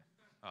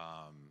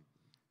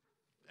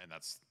 And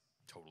that's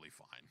totally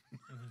fine.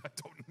 I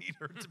don't need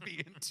her to be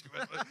into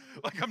it.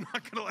 Like I'm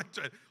not gonna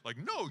try,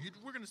 no,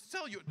 we're gonna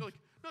sell you. Like,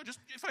 no, just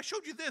if I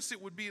showed you this,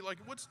 it would be like,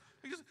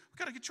 we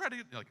gotta try to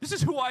get, This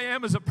is who I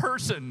am as a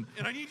person.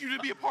 and I need you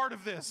to be a part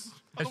of this.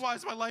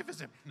 Otherwise, my life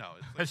isn't. No.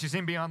 Has she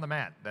seen Beyond the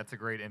Mat? That's a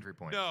great entry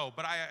point. No,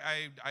 but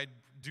I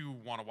do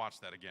want to watch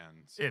that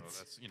again. So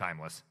It's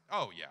timeless.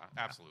 Oh yeah,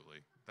 absolutely.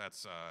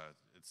 That's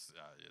it's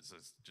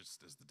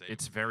just as the day.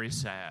 It's very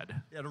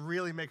sad. Yeah, to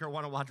really make her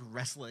want to watch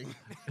wrestling.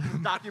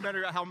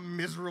 Documentary about how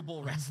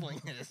miserable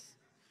wrestling is.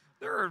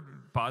 There are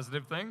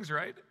positive things,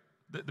 right?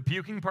 The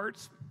puking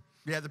parts.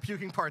 Yeah, the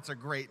puking parts are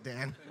great,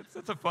 Dan.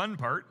 That's a fun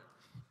part.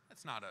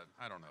 That's not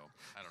I don't know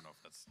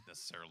if that's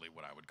necessarily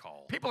what I would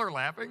call. People are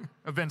laughing.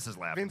 Vince is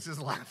laughing. Vince is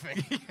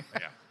laughing.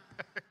 Yeah.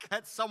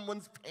 At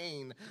someone's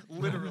pain,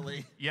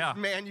 literally. Yeah.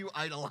 Man you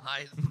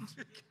idolize.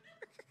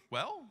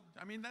 Well,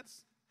 I mean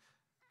that's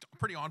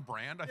pretty on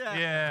brand. I Yeah. think.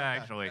 Yeah,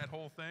 actually. That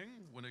whole thing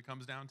when it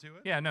comes down to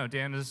it. Yeah, no,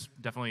 Dan is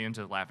definitely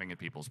into laughing at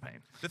people's pain.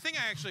 The thing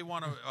I actually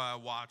want to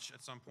watch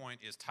at some point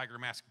is Tiger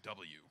Mask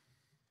W.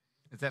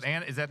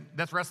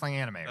 That's wrestling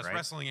anime, right? That's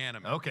wrestling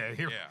anime. Okay,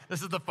 Yeah.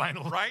 This is the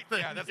final Right? thing.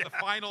 Yeah, that's the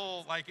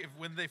final,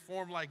 when they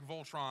form like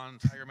Voltron,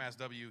 Tiger Mask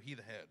W, he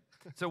the head.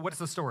 So what's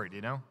the story? Do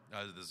you know?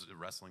 This is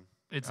wrestling.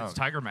 It's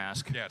Tiger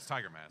Mask. Yeah, it's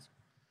Tiger Mask.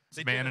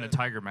 They Man did in a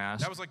tiger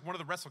mask. That was like one of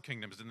the Wrestle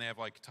Kingdoms. Didn't they have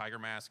like Tiger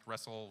Mask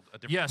wrestle a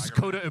different Yes,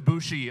 Tiger Kota Mask?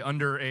 Ibushi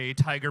under a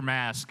tiger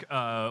mask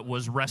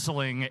was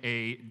wrestling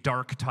a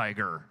dark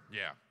tiger.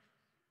 Yeah.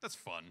 That's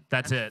fun.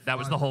 That's it. That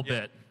was the whole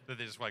Yeah. bit. That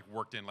they just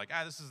worked in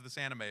this is this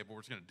anime, but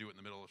we're just going to do it in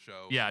the middle of the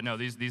show. Yeah, no,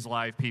 these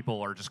live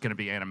people are just going to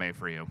be anime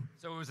for you.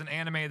 So it was an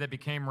anime that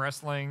became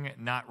wrestling,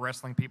 not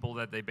wrestling people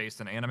that they based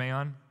an anime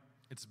on?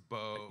 It's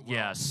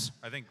Yes.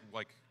 I think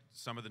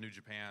some of the New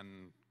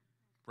Japan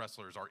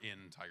wrestlers are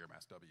in Tiger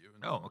Mask W.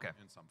 Okay.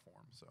 In some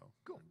form. So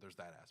cool. There's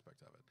that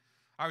aspect of it.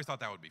 I always thought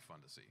that would be fun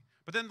to see.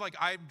 But then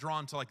I'm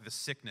drawn to the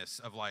sickness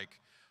of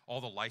all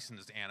the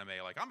licensed anime.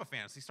 I'm a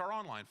Phantasy Star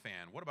Online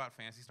fan. What about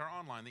Phantasy Star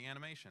Online, the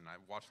animation? I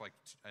watched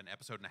an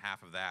episode and a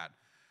half of that,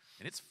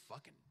 and it's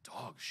fucking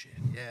dog shit.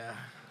 Yeah.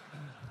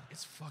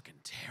 It's fucking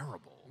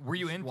terrible. Were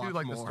you into watch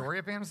the more. story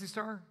of Phantasy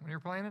Star when you were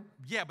playing it?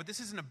 Yeah, but this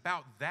isn't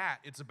about that.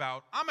 It's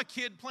about I'm a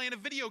kid playing a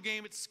video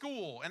game at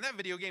school, and that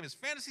video game is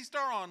Phantasy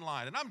Star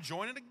Online, and I'm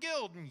joining a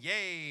guild, and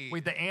yay.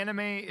 Wait, the anime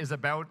is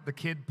about the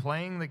kid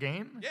playing the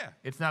game? Yeah.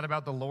 It's not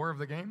about the lore of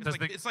the game?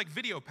 It's like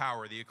Video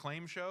Power, the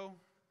Acclaim show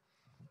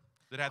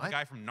that had the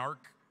guy from Narc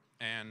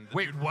and the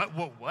Wait, dude-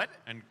 what?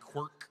 and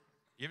Quirk.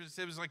 It was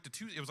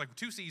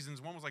two seasons.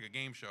 One was like a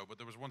game show, but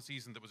there was one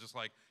season that was just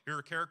here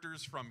are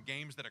characters from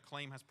games that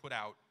Acclaim has put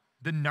out.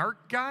 The narc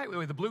guy?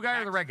 Wait, the blue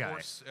guy or the red guy?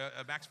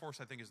 Max Force,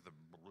 I think, is the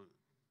blue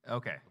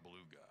Okay.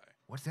 guy.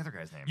 What's the other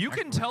guy's name? You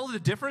can tell the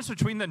difference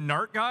between the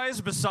narc guys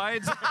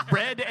besides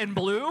red and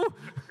blue?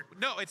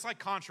 No, it's like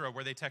Contra,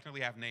 where they technically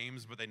have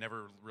names, but they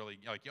never really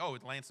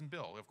it's Lance and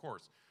Bill, of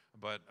course.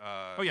 But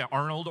Oh, yeah,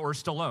 Arnold or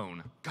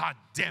Stallone. God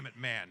damn it,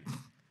 man!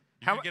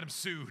 You're gonna get him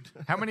sued.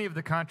 How many of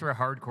the Contra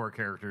hardcore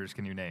characters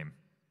can you name?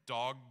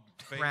 Dog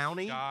face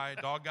Brownie? guy,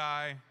 dog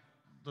guy.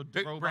 The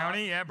robot.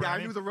 Brownie? Yeah, Brownie.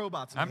 Yeah, I knew the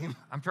robot's name.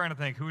 I'm trying to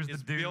think. Who's Is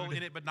the dude? Bill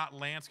in it, but not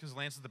Lance, because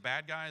Lance is the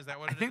bad guy? Is that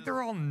what I it is? think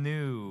they're all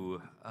new.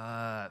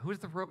 Who's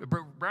the robot?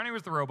 Brownie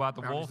was the robot.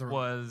 The Brownie's wolf the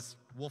was...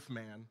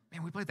 Wolfman.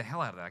 Man, we played the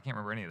hell out of that. I can't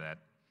remember any of that.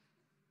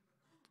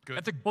 Good.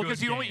 That's a Well, good because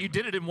game. you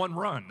did it in one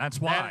run. That's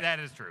why. That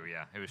is true,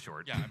 yeah. It was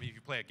short. Yeah, I mean, if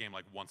you play a game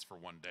once for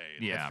one day,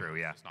 Yeah. That's true,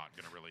 yeah. it's not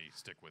going to really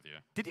stick with you.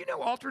 Did you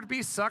know Altered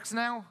Beast sucks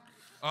now?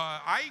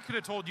 I could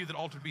have told you that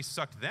Altered Beast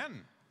sucked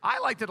then. I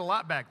liked it a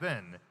lot back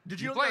then. Did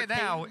you you know play the it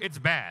now, arcade- it's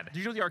bad. Did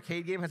you know the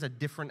arcade game has a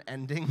different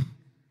ending?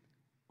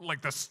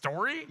 Like the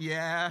story?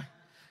 Yeah.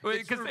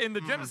 Because in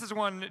the Genesis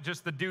one,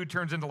 just the dude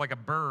turns into like a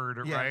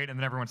bird, Yeah. right? And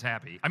then everyone's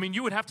happy. I mean,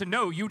 you would have to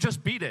know. You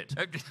just beat it.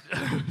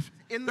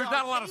 In the There's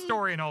not a lot of arcade-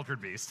 story in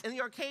Altered Beast. In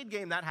the arcade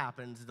game, that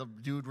happens. The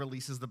dude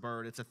releases the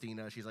bird. It's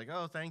Athena. She's like,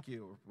 "Oh, thank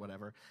you," or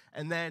whatever.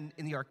 And then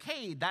in the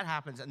arcade, that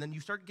happens, and then you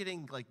start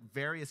getting like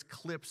various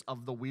clips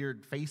of the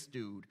weird face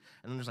dude.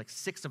 And then there's like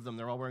 6 of them.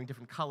 They're all wearing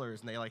different colors,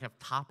 and they like have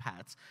top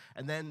hats.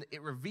 And then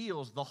it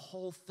reveals the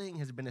whole thing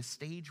has been a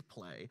stage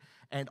play,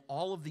 and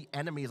all of the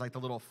enemies, like the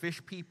little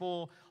fish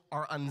people,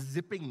 are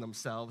unzipping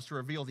themselves to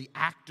reveal the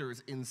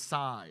actors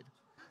inside.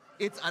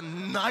 It's a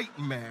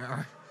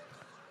nightmare.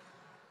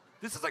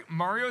 This is like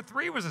Mario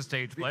 3 was a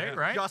stage play,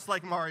 right? Just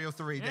like Mario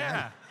 3 did.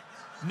 Yeah.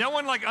 No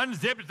one like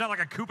unzipped. It's not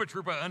like a Koopa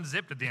Troopa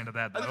unzipped at the end of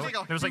that, though. There's like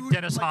a There's like huge,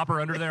 Dennis Hopper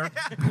under there.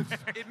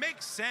 It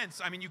makes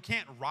sense. I mean, you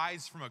can't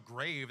rise from a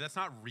grave. That's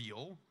not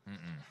real.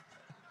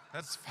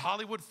 That's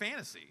Hollywood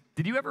fantasy.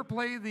 Did you ever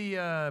play the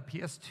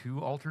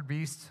PS2 Altered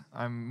Beast?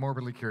 I'm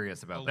morbidly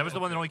curious about That was the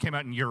one that only came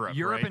out in Europe,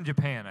 Europe right? and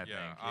Japan, I think.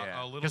 Yeah,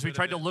 Yeah. a little Because we bit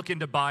tried to of it. look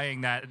into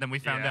buying that, and then we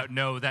found Yeah. out,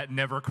 no, that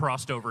never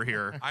crossed over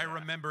here. I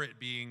remember it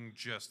being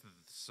just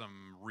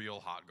some real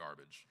hot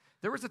garbage.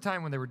 There was a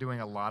time when they were doing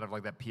a lot of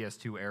like that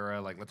PS2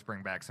 era, like let's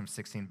bring back some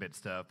 16-bit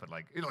stuff, but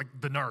like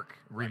the Narc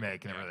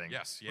remake and Yeah. everything.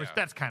 Yes, Which yeah.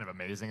 that's kind of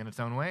amazing in its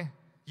own way.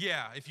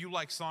 Yeah, if you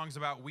like songs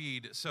about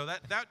weed. So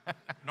that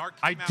Narc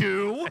I came out,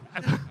 do.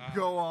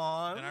 Go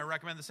on. and I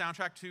recommend the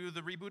soundtrack to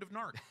the reboot of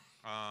Narc,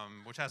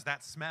 which has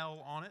that smell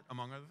on it,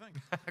 among other things.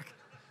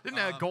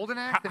 Didn't Golden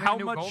Axe? They how made a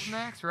new much- Golden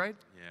Axe, right?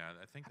 Yeah,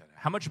 I think that happened.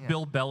 How much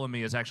Bill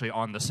Bellamy is actually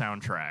on the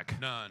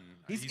soundtrack? None.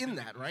 He's in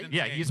that, right? in the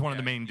Yeah, game. he's one of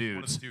the main he's one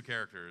of dudes. the 2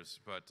 characters.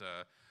 But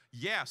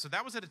yeah, so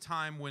that was at a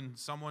time when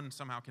someone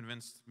somehow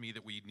convinced me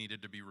that we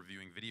needed to be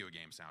reviewing video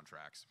game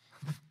soundtracks.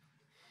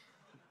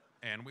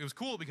 And it was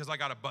cool because I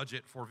got a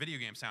budget for video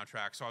game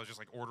soundtracks, so I was just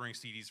like ordering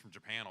CDs from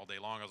Japan all day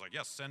long. I was like,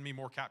 yes, send me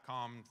more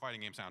Capcom fighting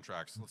game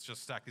soundtracks. Let's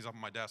just stack these up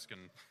on my desk,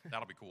 and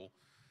that'll be cool.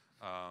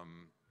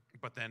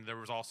 But then there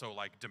was also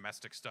like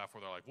domestic stuff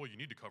where they're like, well, you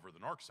need to cover the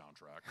Narc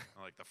soundtrack.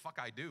 I'm like, the fuck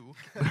I do.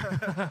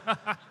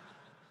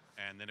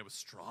 And then it was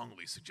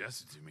strongly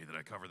suggested to me that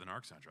I cover the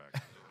Narc soundtrack.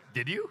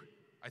 Did you?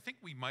 I think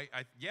we might,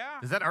 yeah.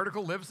 Does that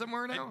article live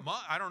somewhere now?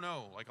 I don't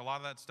know. Like a lot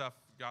of that stuff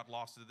got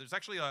lost. There's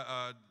actually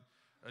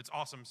it's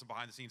awesome, some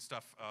behind the scenes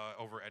stuff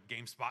over at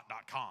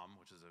GameSpot.com,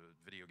 which is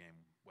a video game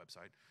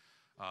website.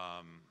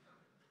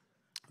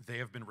 They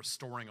have been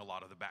restoring a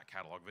lot of the back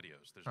catalog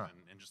videos. There's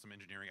been and just some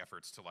engineering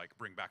efforts to like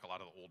bring back a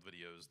lot of the old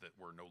videos that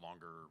were no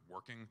longer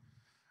working.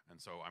 And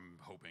so I'm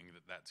hoping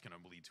that that's going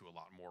to lead to a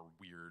lot more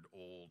weird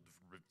old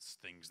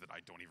things that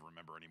I don't even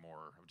remember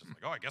anymore. I'm just like,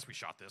 oh, I guess we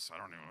shot this. I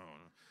don't even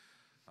know.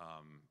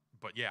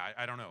 But yeah,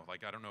 I don't know.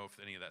 Like, I don't know if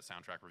any of that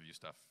soundtrack review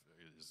stuff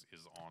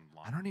is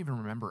online. I don't even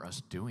remember us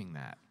doing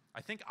that. I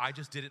think I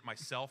just did it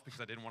myself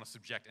because I didn't want to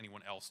subject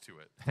anyone else to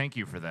it. Thank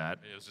you for that.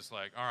 It was just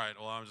like, all right,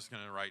 well, I'm just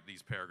going to write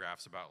these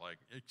paragraphs about like,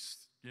 I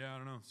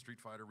don't know, Street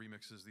Fighter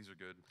remixes. These are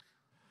good.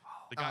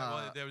 The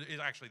guy,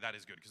 actually, that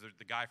is good because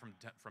the guy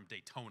from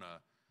Daytona,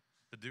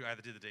 the dude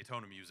that did the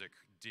Daytona music,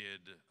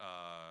 did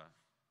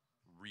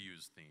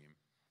Ryu's theme,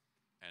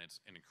 and it's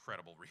an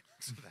incredible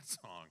remix of that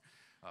song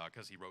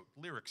because he wrote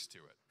lyrics to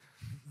it.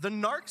 The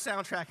Narc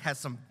soundtrack has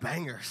some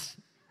bangers.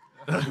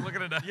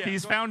 Looking at Yeah,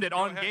 He's go- found it go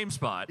on ahead.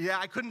 GameSpot. Yeah,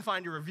 I couldn't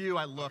find a review.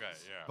 I looked. Okay,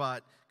 yeah.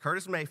 But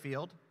Curtis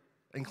Mayfield,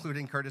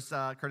 including Curtis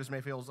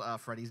Mayfield's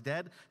Freddy's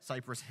Dead,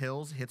 Cypress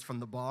Hill's Hits from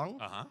the Bong,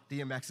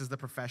 DMX's The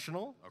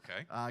Professional,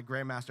 Okay.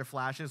 Grandmaster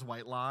Flash's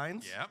White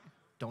Lines. Yep.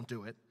 Don't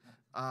do it.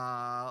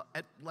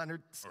 At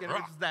Leonard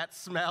Skinner's That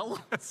Smell,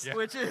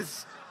 which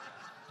is,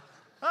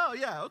 oh,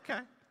 yeah, okay.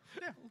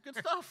 Yeah, good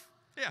stuff.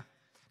 Yeah.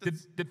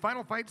 Did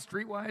Final Fight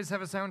Streetwise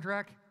have a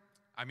soundtrack?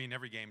 I mean,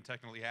 every game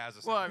technically has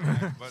a Well, I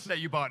soundtrack, mean, but that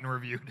you bought and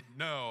reviewed.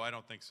 no, I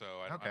don't think so.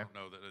 I Okay. don't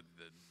know that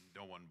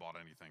no one bought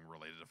anything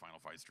related to Final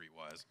Fight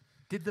Streetwise.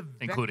 Did the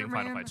Including Vector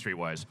Final Man- Fight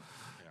Streetwise.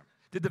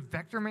 Did the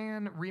Vector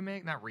Man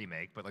remake, not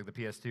remake, but like the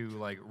PS2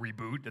 like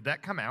reboot, did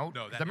that come out?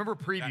 No, 'Cause I remember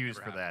previews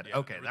never for that. happened. Yeah,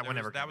 Okay, that one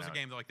never That came was a out.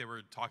 game that like they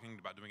were talking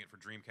about doing it for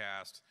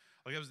Dreamcast.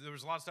 Like there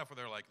was a lot of stuff where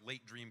they're like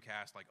late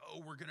Dreamcast, like,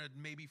 oh, we're gonna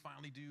maybe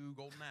finally do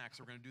Golden Axe,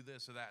 or we're gonna do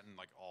this or that, and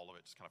like all of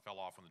it just kind of fell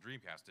off when the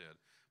Dreamcast did.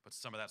 But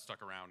some of that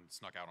stuck around, and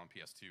snuck out on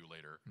PS2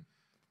 later.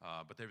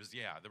 But there was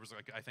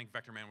like I think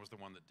Vector Man was the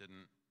one that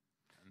didn't,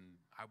 and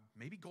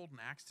maybe Golden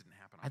Axe didn't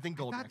happen. I think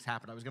Golden Axe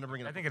happened. I was going to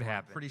bring it up. I think it before. I'm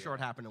happened, Pretty sure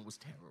yeah. it happened and was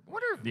terrible. I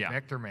wonder if Yeah.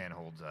 Vector Man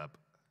holds up.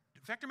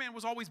 Vector Man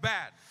was always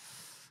bad.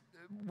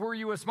 Were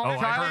you a small Oh, I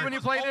child heard- when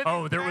you played it?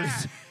 Oh, there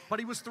was But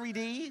he was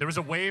 3D. there was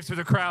a wave through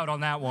the crowd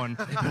on that one.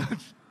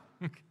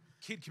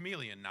 Kid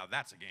Chameleon, now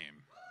that's a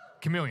game.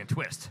 Chameleon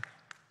Twist.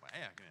 Well,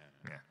 yeah.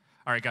 Yeah.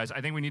 All right, guys, I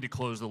think we need to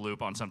close the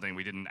loop on something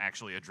we didn't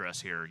actually address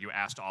here. You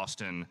asked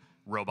Austin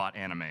robot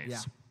animes.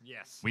 Yeah.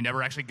 Yes. We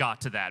never actually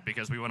got to that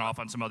because we went off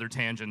on some other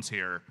tangents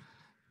here.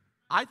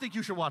 I think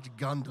you should watch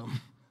Gundam.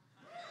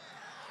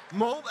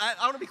 I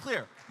want to be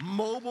clear.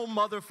 Mobile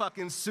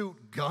motherfucking suit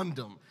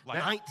Gundam.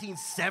 Like-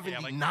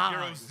 1979.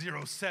 Yeah, like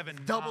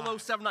 0079.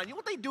 0079. You know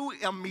what they do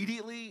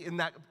immediately in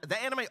that?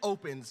 The anime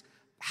opens,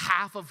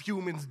 half of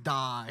humans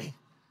die.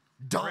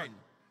 Done. Right.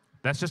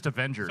 That's just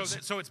Avengers.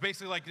 So it's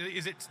basically like,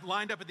 is it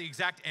lined up at the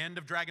exact end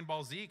of Dragon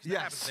Ball Z? 'Cause that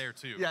Yes. happens there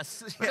too.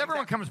 Yes. But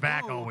everyone comes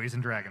back Ooh. always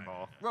in Dragon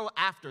Ball. Bro,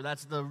 after.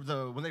 That's the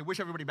when they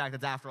wish everybody back,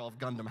 that's after all of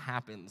Gundam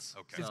happens.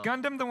 Okay. Is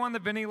Gundam the one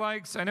that Vinny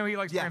likes? I know he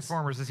likes Yes.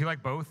 Transformers. Does he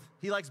like both?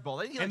 He likes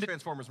both. He likes the-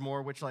 Transformers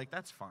more, which, like,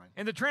 that's fine.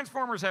 And the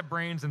Transformers have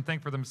brains and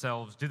think for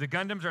themselves. Do the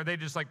Gundams, are they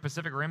just like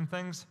Pacific Rim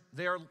things?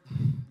 They are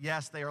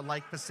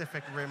like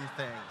Pacific Rim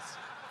things.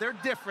 They're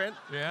different.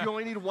 Yeah. You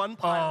only need one Oh,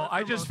 pilot.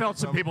 I for just most felt of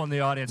some them. people in the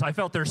audience. I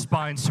felt their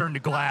spines turn to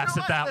glass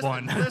You know at that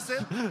what? one.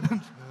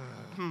 Listen.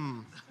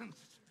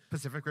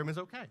 Pacific Rim is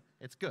okay.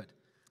 It's good.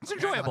 It's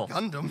enjoyable.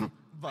 Not Gundam,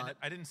 but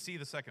I didn't see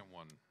the second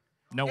one.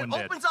 No it one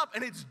did. opens up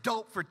and it's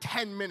dope for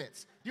 10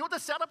 minutes. You know what the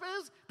setup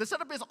is? The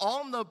setup is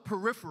on the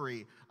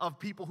periphery of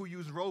people who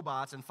use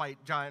robots and fight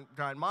giant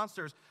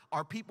monsters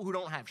are people who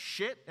don't have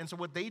shit. And so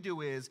what they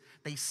do is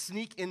they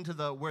sneak into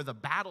where the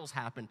battles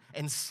happen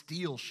and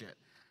steal shit.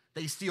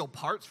 They steal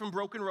parts from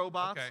broken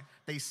robots. Okay.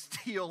 They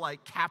steal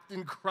like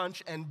Captain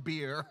Crunch and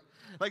beer.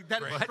 Like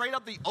that is Right. straight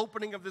up the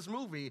opening of this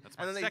movie. That's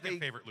my and then second they,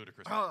 favorite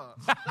Ludacris.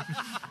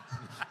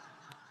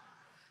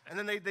 And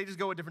then they just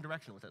go a different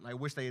direction with it. And I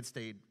wish they had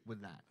stayed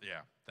with that.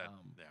 Yeah, that.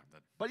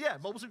 But yeah,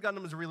 Mobile Suit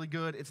Gundam is really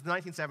good. It's the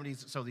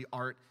 1970s, so the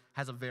art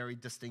has a very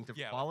distinctive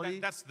Yeah, quality.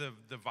 that's the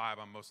vibe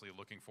I'm mostly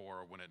looking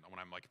for when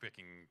I'm like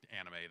picking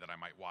anime that I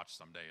might watch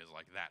someday is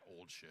like that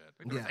old shit.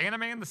 There was Yeah.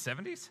 anime in the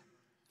 70s?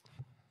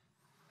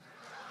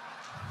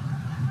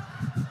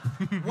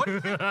 What do you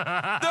think?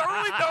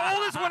 The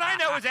oldest one I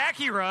know is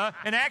Akira,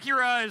 and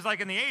Akira is like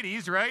in the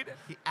 80s, right?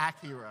 The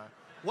Akira.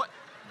 What?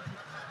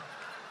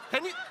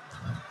 Can you?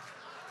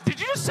 Did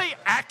you just say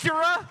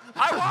Acura?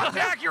 I watched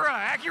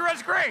Akira.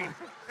 Akira's great.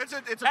 It's a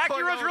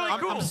Akira's Toyota- really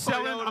cool. I'm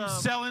Toyota-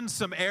 selling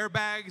some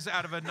airbags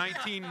out of a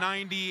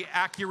 1990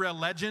 Acura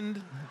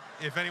Legend.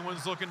 If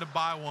anyone's looking to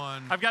buy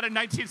one, I've got a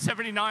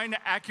 1979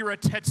 Acura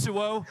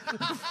Tetsuo.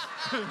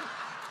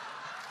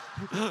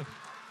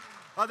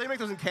 They make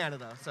those in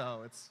Canada,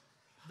 so it's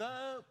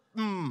the.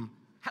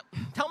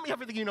 Tell me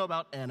everything you know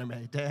about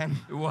anime, Dan.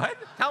 What?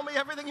 Tell me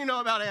everything you know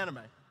about anime.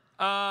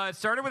 It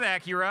started with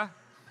Akira,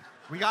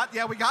 We got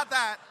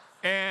that.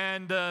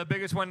 and the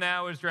biggest one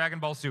now is Dragon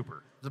Ball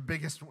Super. The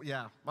biggest,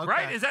 yeah. Okay.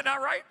 Right? Is that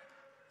not right?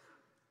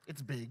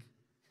 It's big.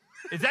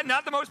 Is that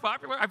not the most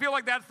popular? I feel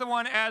like that's the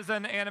one as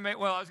an anime.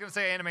 Well, I was going to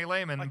say anime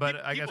layman, but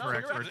I guess people- we're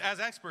experts. As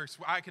experts,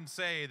 I can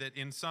say that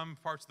in some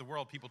parts of the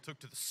world, people took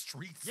to the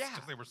streets Yeah.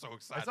 because they were so I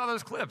excited. saw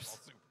those clips.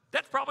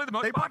 That's probably the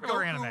most They put popular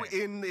Goku anime.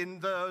 in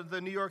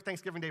the New York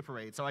Thanksgiving Day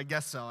parade, so I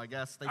guess so. I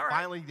guess they All right.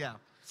 finally, yeah.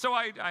 So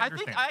I I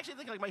understand. actually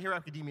think like My Hero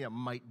Academia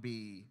might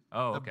be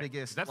Oh, the okay.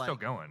 biggest. That's like, still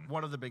going.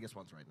 One of the biggest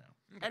ones right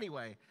now.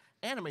 Anyway,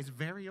 anime's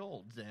very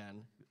old,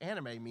 Dan.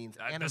 Anime means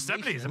the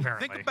animation. 70s,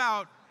 apparently. Think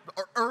about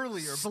Or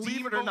earlier,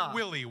 believe it or Steamboat not.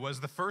 Willie was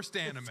the first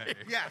anime.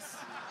 Yes.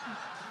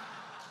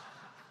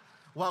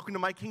 Welcome to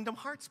my Kingdom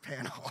Hearts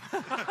panel.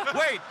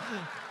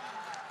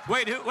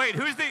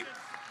 Who's the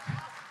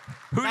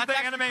That's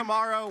actually anime?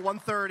 tomorrow,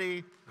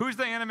 1:30. Who's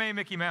the anime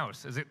Mickey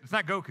Mouse? It's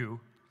not Goku.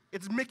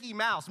 It's Mickey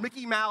Mouse.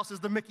 Mickey Mouse is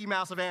the Mickey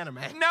Mouse of anime.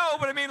 No,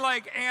 but I mean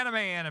like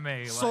anime.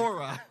 Like,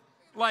 Sora.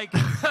 Like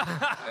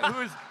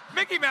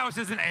Mickey Mouse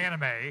is an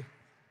anime,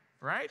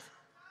 right?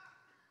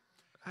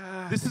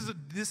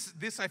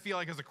 This I feel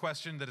like is a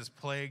question that has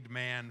plagued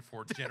man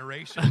for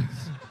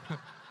generations.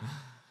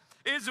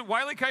 Is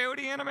Wile E.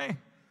 Coyote anime?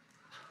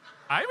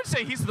 I would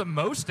say he's the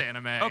most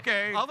anime.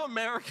 Okay. Of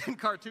American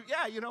cartoon.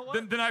 Yeah, you know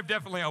what? Then I've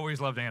definitely always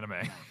loved anime.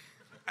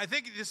 I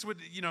think this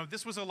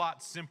was a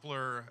lot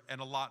simpler and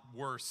a lot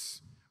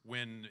worse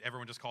when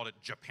everyone just called it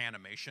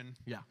Japanimation.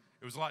 Yeah.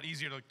 It was a lot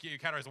easier to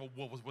categorize. Well,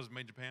 what was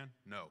made in Japan?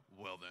 No.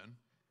 Well then.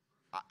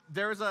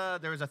 There was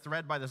a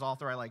thread by this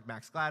author I like,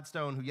 Max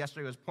Gladstone, who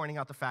yesterday was pointing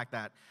out the fact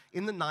that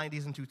in the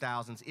 90s and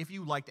 2000s, if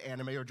you liked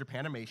anime or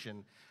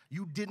Japanimation,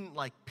 you didn't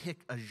like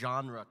pick a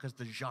genre because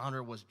the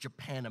genre was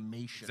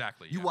Japanimation.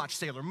 Exactly, You yeah. watched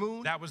Sailor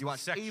Moon. That was you the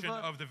watched section Ava,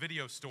 of the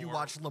video store. You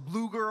watched La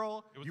Blue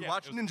Girl. You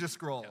watched Ninja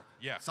Scroll.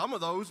 Yeah. Some of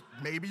those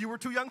maybe you were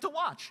too young to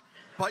watch,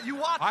 but you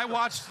watched. I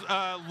watched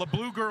La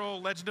Blue Girl,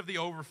 Legend of the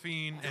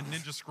Overfiend, and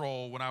Ninja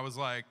Scroll when I was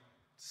like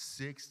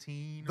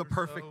 16. The or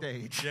perfect so.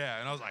 age. Yeah,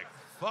 and I was like,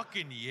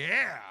 fucking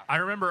yeah. I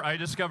remember I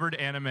discovered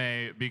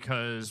anime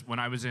because when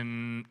I was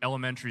in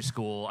elementary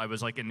school, I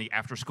was like in the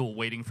after school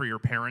waiting for your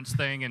parents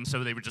thing, and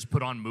so they would just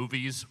put on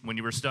movies when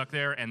you were stuck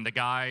there, and the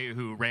guy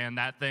who ran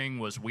that thing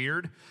was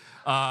weird.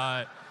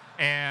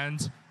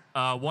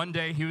 One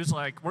day he was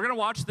like, we're gonna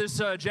watch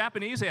this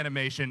Japanese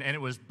animation, and it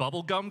was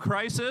Bubblegum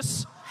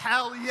Crisis.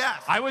 Hell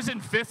yes. I was in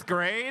 5th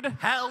grade.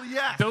 Hell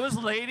yes. Those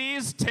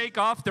ladies take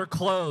off their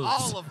clothes.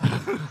 All of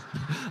them.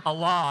 A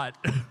lot.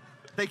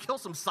 They kill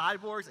some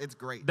cyborgs. It's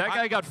great. That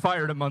guy got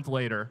fired a month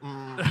later.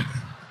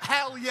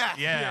 Hell yes.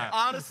 Yeah.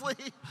 Honestly.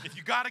 If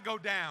you gotta go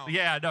down.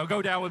 Yeah, no,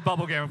 go down with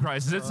Bubblegum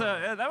Crisis. It's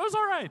that was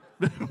all right.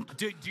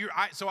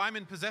 So I'm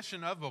in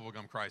possession of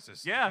Bubblegum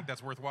Crisis. Yeah. You think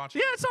that's worth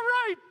watching? Yeah, it's all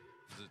right.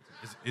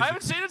 Is I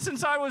haven't seen it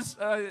since I was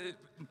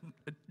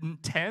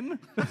 10,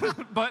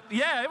 but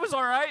yeah, it was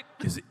all right.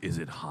 Is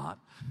it hot?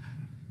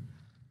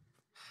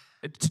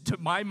 To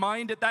my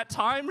mind at that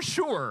time,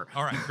 sure.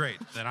 All right, great.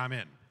 Then I'm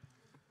in.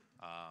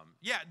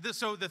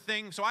 So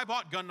I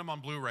bought Gundam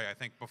on Blu-ray, I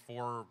think,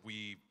 before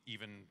we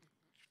even.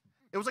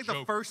 It was like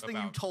the first thing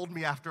you told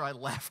me after I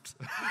left.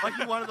 Like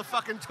you wanted to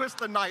fucking twist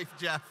the knife,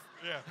 Jeff.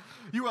 Yeah.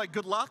 You were like,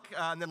 good luck.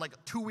 And then like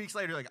 2 weeks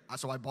later, you're like,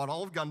 so I bought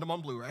all of Gundam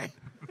on Blu-ray.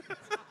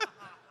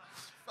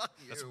 Fuck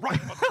you. That's right.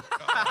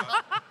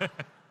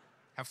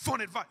 Have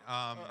fun advice.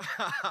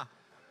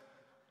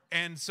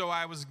 And so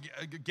I was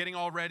getting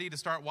all ready to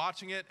start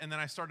watching it, and then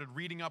I started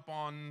reading up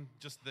on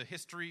just the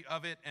history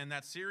of it and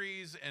that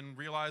series, and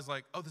realized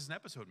like, oh, there's an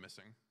episode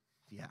missing.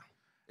 Yeah.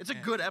 It's a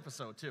good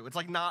episode too. It's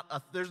like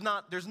there's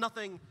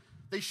nothing.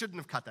 They shouldn't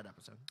have cut that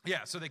episode.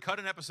 Yeah, so they cut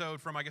an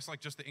episode from, I guess, like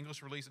just the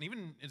English release, and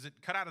even is it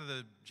cut out of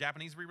the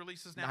Japanese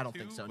re-releases now? I don't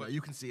think so. No, you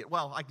can see it.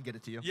 Well, I can get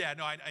it to you. Yeah,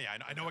 no, I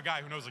know a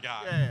guy who knows a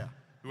guy. Yeah.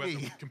 Who has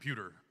a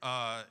computer.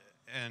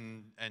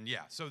 And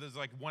yeah, so there's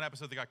like one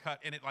episode that got cut,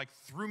 and it like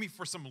threw me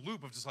for some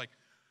loop of just like,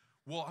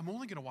 well, I'm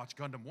only gonna watch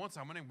Gundam once.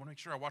 I'm gonna make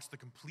sure I watch the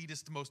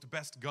completest,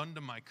 best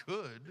Gundam I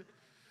could.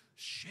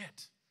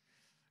 Shit.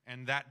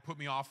 And that put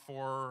me off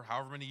for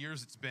however many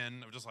years it's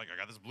been. Of just like, I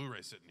got this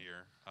Blu-ray sitting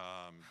here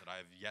that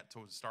I've yet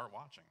to start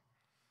watching.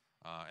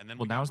 And then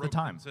now's the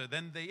time. So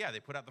then they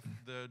put out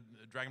the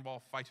Dragon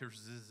Ball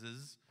Fighters,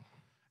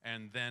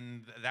 and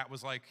then that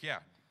was like, yeah,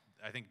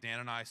 I think Dan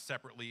and I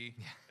separately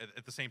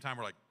at the same time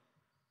were like,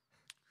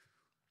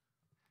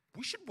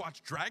 we should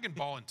watch Dragon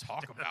Ball and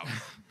talk about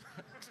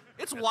it.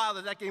 It's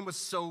wild that game was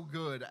so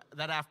good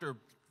that after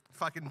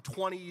fucking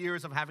 20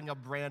 years of having a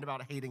brand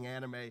about hating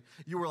anime,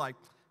 you were like,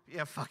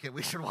 yeah, fuck it,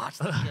 we should watch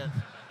that shit.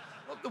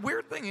 Well, the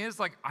weird thing is,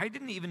 like, I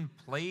didn't even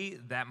play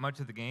that much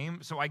of the game,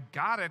 so I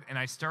got it and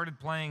I started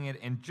playing it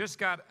and just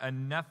got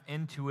enough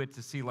into it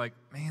to see, like,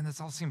 man,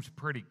 this all seems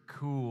pretty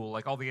cool,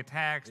 like all the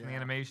attacks and the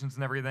animations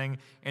and everything.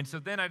 And so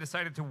then I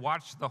decided to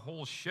watch the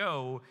whole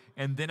show,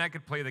 and then I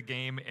could play the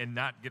game and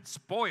not get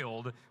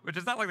spoiled, which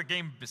is not like the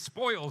game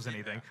spoils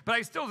anything, but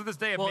I still to this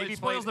day have maybe it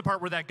spoils the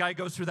part where that guy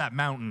goes through that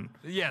mountain.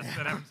 Yes,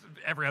 that happens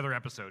every other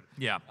episode.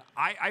 Yeah.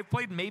 I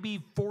played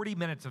maybe 40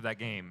 minutes of that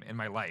game in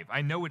my life.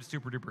 I know it's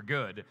super duper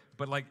good,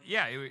 but like,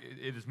 yeah,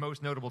 it is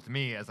most notable to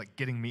me as like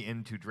getting me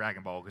into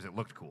Dragon Ball because it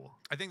looked cool.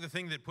 I think the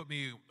thing that put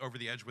me over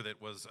the edge with it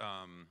was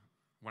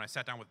when I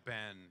sat down with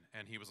Ben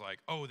and he was like,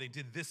 oh, they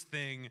did this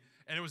thing.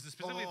 And it was the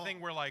specific thing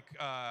where like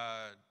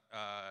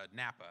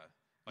Nappa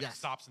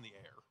stops in the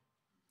air.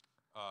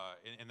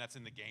 And that's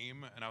in the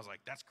game. And I was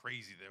like, that's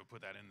crazy they would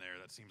put that in there.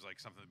 That seems like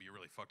something that would be a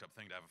really fucked up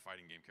thing to have a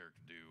fighting game character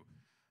do.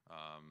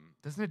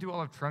 Doesn't it do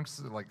all of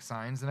Trunks' like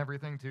signs and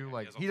everything too? Yeah,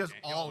 like he does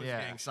all his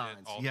gang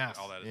signs. All that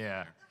is in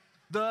there.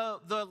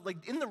 The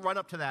like in the run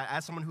up to that,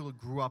 as someone who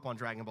grew up on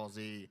Dragon Ball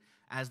Z,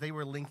 as they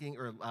were linking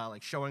or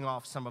like showing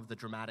off some of the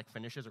dramatic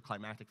finishes or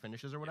climactic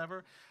finishes or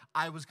whatever,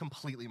 I was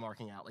completely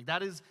marking out. Like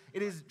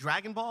it is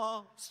Dragon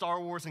Ball, Star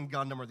Wars, and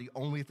Gundam are the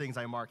only things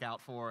I mark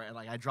out for, and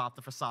like I dropped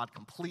the facade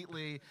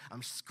completely.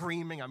 I'm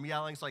screaming, I'm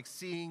yelling. So like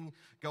seeing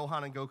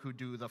Gohan and Goku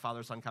do the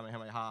father-son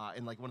Kamehameha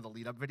in like one of the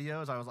lead-up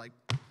videos, I was like,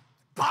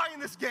 buying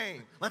this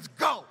game. Let's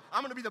go.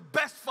 I'm going to be the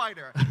best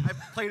fighter. I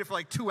played it for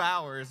like 2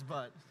 hours,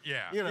 but, you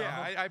know.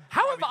 Yeah,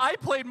 How have I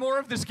played more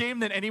of this game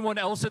than anyone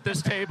else at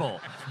this table?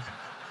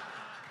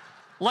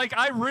 Like,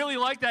 I really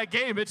like that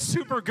game. It's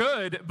super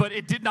good, but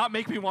it did not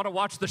make me want to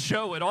watch the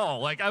show at all.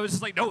 Like, I was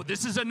just like, no,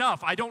 this is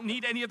enough. I don't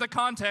need any of the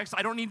context.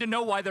 I don't need to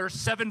know why there are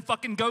 7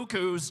 fucking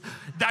Gokus.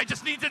 I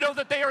just need to know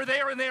that they are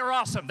there and they are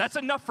awesome. That's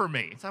enough for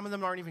me. Some of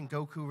them aren't even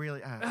Goku, really.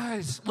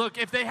 Guys, look,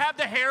 if they have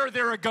the hair,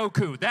 they're a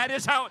Goku. That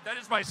is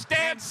my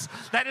stance.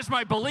 That is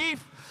my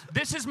belief.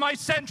 This is my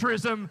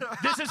centrism.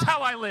 This is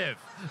how I live.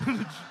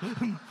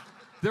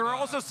 There are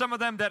also some of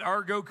them that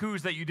are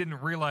Gokus that you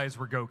didn't realize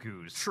were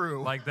Gokus.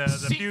 True. Like the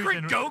Secret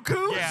fusion.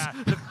 Gokus? Yeah.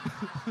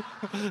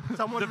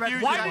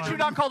 Why did you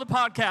not call the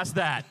podcast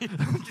that?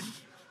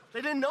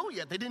 They didn't know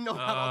yet. They didn't know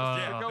how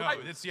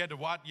you had to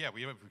watch. Yeah,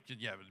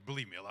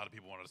 believe me, a lot of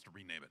people wanted us to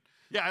rename it.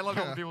 Yeah, I love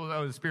when people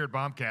know the Spirit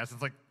Bombcast.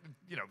 It's like,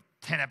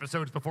 10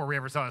 episodes before we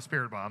ever saw a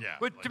Spirit Bomb. Yeah,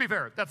 But to be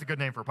fair, that's a good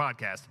name for a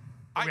podcast.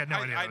 We had no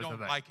idea I that was don't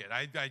the like it.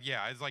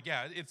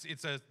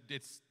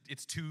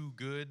 It's too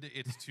good.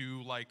 It's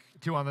too like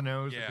too on the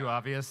nose, or too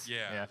obvious.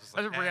 Yeah. I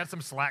remember we had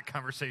some Slack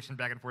conversation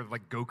back and forth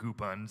like Goku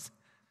puns.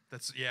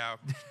 That's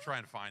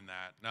trying to find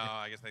that. No,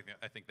 I guess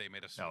I think they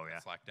made us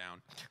Slack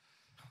down.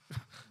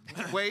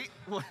 Wait,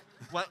 what?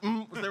 Was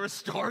there a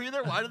story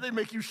there? Why did they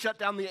make you shut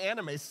down the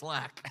anime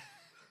Slack?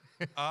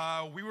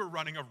 We were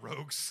running a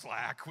rogue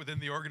Slack within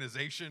the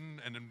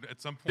organization, and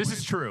at some point, This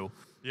is true.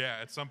 Yeah,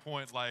 at some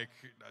point, like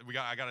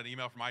I got an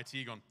email from IT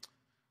going,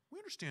 "We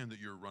understand that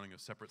you're running a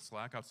separate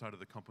Slack outside of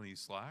the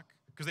company's Slack,"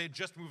 because they had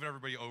just moved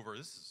everybody over.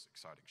 This is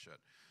exciting shit.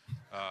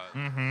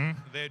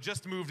 They had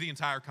just moved the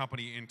entire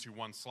company into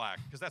one Slack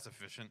because that's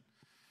efficient.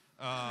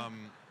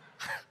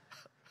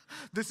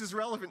 This is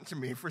relevant to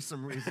me for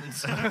some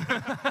reasons.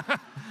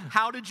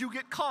 How did you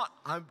get caught?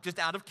 I'm just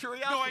out of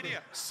curiosity. No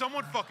idea.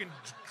 Someone fucking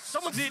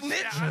Someone snitched.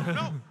 snitched? I don't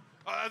know.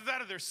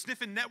 That or they're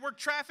sniffing network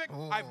traffic.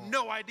 I have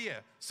no idea.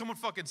 Someone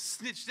fucking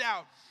snitched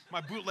out my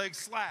bootleg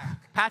Slack.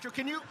 Patrick,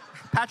 can you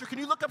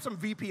look up some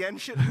VPN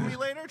shit for me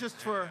later? Just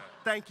for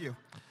thank you.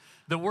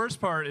 The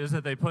worst part is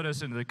that they put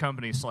us into the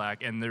company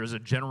Slack, and there's a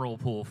general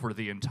pool for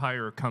the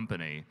entire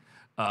company.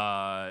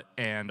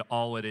 And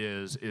all it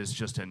is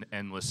just an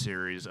endless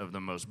series of the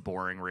most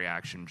boring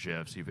reaction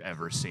GIFs you've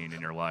ever seen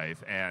in your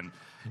life. And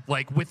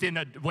within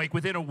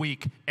a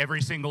week,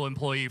 every single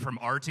employee from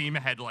our team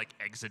had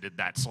exited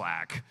that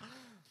Slack.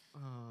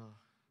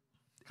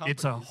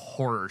 It's a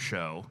horror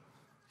show.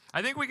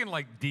 I think we can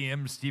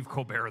DM Steve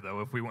Colbert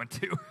though if we want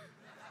to.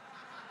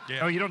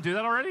 Yeah. Oh, you don't do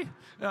that already?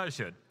 No, I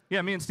should.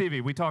 Yeah, me and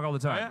Stevie, we talk all the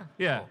time. Oh, yeah?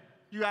 Yeah. Cool.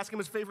 You ask him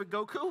his favorite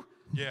Goku?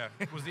 Yeah.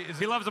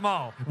 He loves them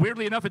all.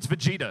 Weirdly enough, it's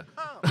Vegeta.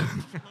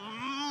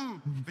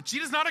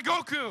 Vegeta's not a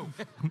Goku.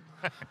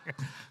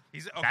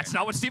 Okay. That's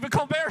not what Stephen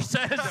Colbert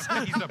says.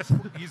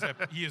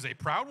 He is a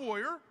proud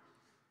warrior.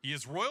 He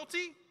is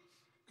royalty.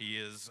 He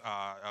is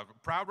a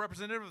proud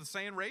representative of the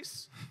Saiyan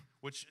race,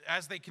 which,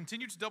 as they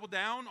continue to double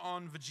down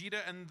on Vegeta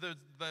and the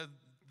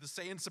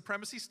Saiyan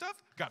supremacy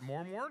stuff, got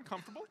more and more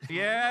uncomfortable.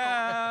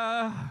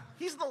 Yeah.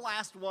 He's the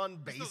last one,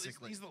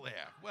 basically.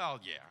 Well,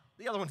 yeah.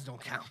 The other ones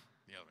don't count.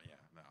 Yeah,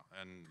 no.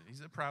 And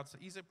he's a proud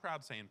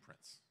Saiyan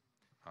prince.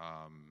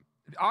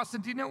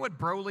 Austin, do you know what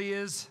Broly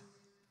is?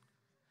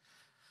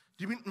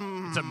 Do you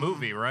mean It's a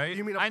movie, right?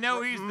 You mean I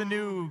know he's the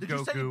new Did Goku.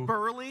 you say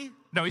Burly?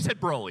 No, he said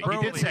Broly.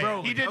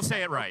 He did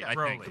say it right, I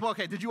think. Well,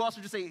 okay, did you also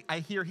just say I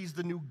hear he's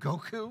the new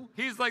Goku?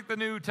 He's like the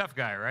new tough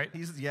guy, right?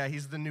 He's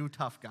the new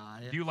tough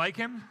guy. Do you like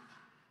him?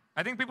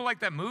 I think people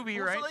like that movie,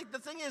 Well, right? So the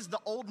thing is, the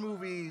old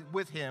movie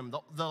with him,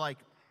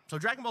 so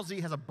Dragon Ball Z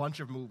has a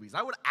bunch of movies.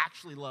 I would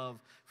actually love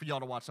for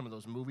y'all to watch some of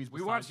those movies.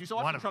 We watched You saw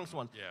the one of Trunks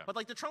one. Yeah.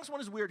 But the Trunks one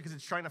is weird because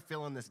it's trying to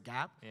fill in this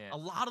gap. Yeah. A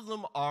lot of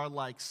them are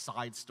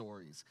side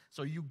stories.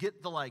 So you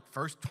get the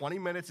first 20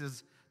 minutes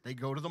is they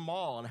go to the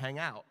mall and hang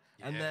out.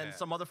 And then Yeah.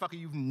 some motherfucker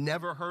you've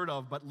never heard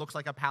of but looks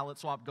like a palette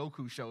swap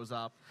Goku shows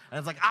up.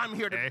 And it's I'm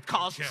here to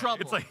cause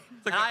trouble. It's like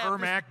And I an have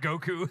this Ermac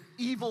Goku.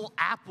 evil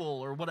apple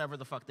or whatever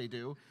the fuck they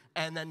do.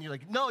 And then you're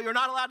like, no, you're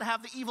not allowed to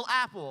have the evil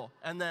apple.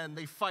 And then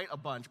they fight a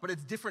bunch. But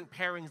it's different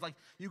pairings.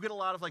 You get a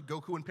lot of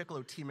Goku and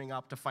Piccolo teaming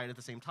up to fight at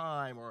the same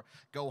time, or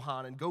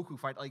Gohan and Goku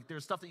fight.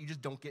 There's stuff that you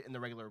just don't get in the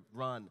regular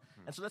run.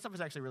 And so that stuff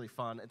is actually really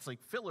fun. It's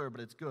filler, but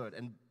it's good.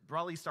 And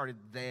Broly started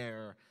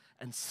there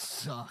and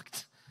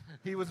sucked.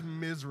 He was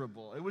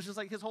miserable. It was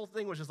just his whole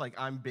thing was just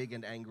I'm big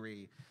and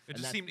angry. It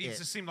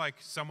just seemed like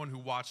someone who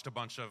watched a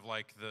bunch of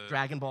the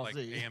Dragon Ball Z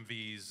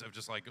AMVs of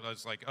just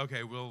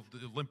okay, well,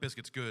 Limp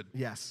Bizkit's good.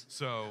 Yes.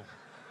 So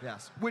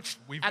yes. Which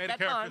we've at made a that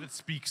character time, that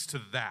speaks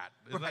to that.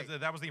 Right.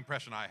 That was the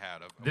impression I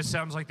had of. This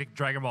sounds like the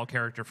Dragon Ball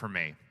character for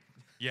me.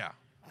 Yeah.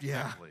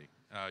 Yeah. Definitely.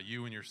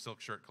 You and your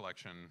silk shirt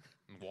collection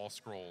and wall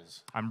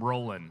scrolls. I'm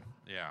rolling.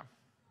 Yeah.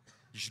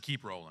 You should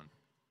keep rolling.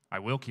 I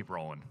will keep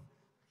rolling.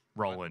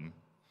 Rolling.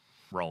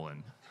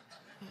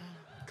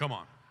 Come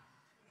on.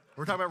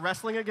 we're talking about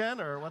wrestling again,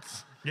 or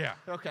what's? Yeah.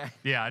 Okay.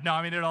 Yeah, no,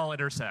 I mean, it all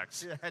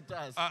intersects. Yeah, it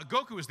does.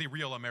 Goku is the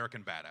real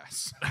American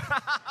badass.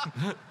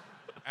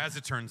 As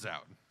it turns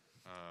out.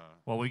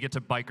 Well, we get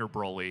to Biker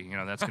Broly.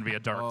 That's going to be a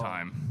dark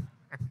time.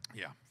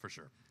 Yeah, for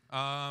sure.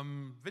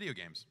 Video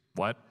games.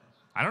 What?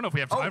 I don't know if we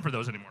have time for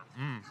those anymore.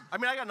 I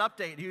mean, I got an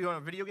update. Do you want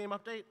a video game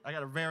update? I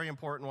got a very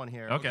important one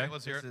here. Okay.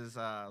 Let's hear it. This is,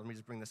 let me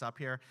just bring this up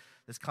here.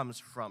 This comes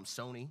from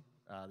Sony.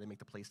 They make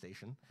the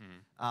PlayStation.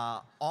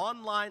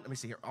 Online, let me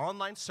see here.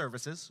 Online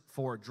services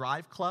for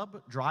Drive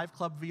Club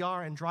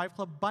VR, and Drive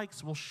Club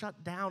Bikes will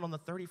shut down on the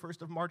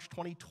 31st of March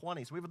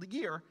 2020. So we have a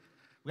year.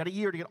 We got a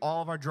year to get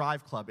all of our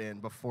Drive Club in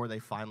before they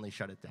finally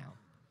shut it down.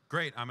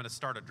 Great. I'm going to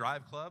start a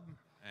Drive Club,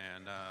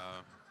 and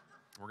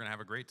we're going to have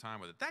a great time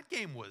with it. That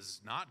game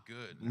was not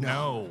good.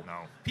 No.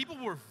 People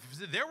were,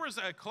 there was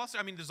a cluster,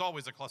 I mean, there's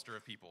always a cluster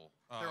of people.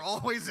 There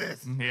always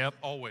is. Yep.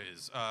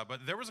 Always.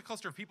 But there was a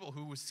cluster of people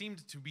who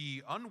seemed to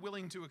be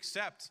unwilling to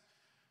accept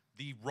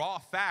the raw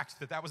fact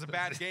that that was a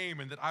bad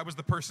game and that I was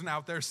the person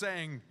out there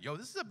saying, yo,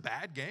 this is a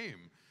bad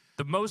game.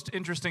 The most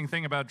interesting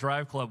thing about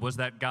Drive Club was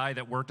that guy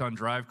that worked on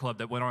Drive Club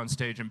that went on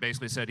stage and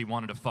basically said he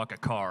wanted to fuck a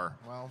car.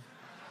 Well,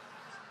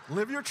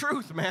 live your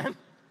truth, man.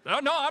 No,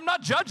 I'm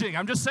not judging.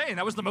 I'm just saying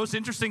that was the most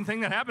interesting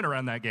thing that happened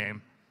around that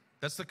game.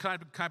 That's the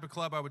kind of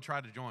club I would try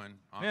to join,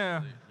 honestly.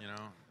 Yeah.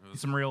 It was,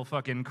 Some real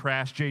fucking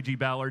Crash J.G.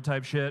 Ballard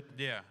type shit.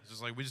 yeah, it's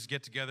just we just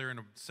get together in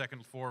a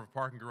second floor of a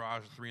parking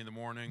garage at 3 in the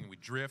morning, we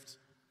drift,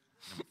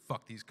 and we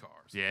fuck these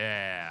cars.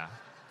 Yeah.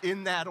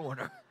 In that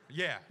order.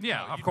 Yeah.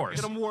 Yeah, of course.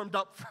 Get them warmed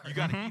up first. You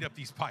got to heat up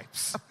these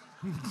pipes.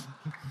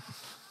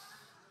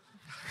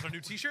 So new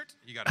T-shirt?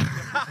 You got to heat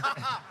up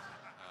these pipes.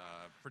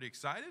 Pretty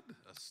excited.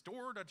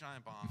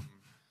 Store.giantbomb.com.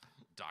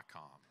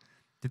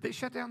 Did they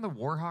shut down the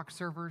Warhawk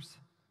servers?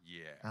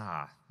 Yeah.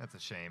 Ah, that's a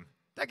shame.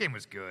 That game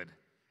was good.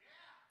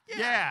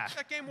 Yeah.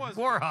 That game was.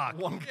 Warhawk.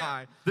 One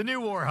guy. The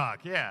new Warhawk,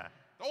 yeah.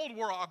 The old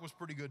Warhawk was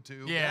pretty good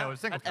too. Yeah, it was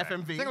single At track.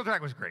 FMV. Single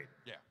track was great.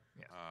 Yeah.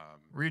 Yeah.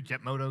 Were you a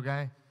Jet Moto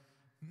guy?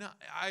 No,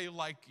 I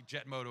like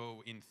Jet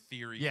Moto in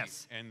theory.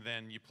 Yes. And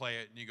then you play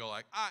it and you go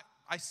like,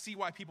 I see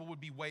why people would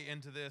be way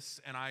into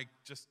this, and I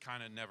just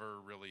kind of never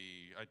really,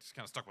 I just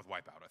kind of stuck with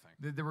Wipeout, I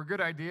think. There were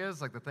good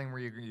ideas, like the thing where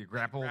you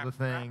grapple the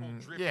thing.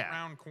 Grapple, drift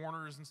around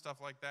corners and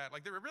stuff like that.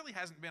 Like, there really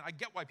hasn't been, I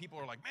get why people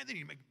are like, man, they need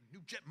to make a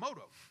new Jet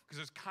Moto, because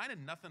there's kind of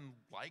nothing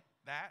like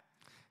that.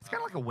 It's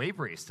kind of like a wave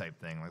race type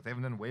thing. Like, they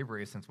haven't done wave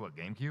race since, what,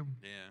 GameCube?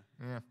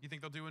 Yeah. You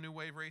think they'll do a new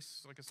wave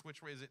race, like a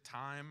Switch race? Is it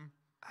time?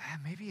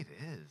 Maybe it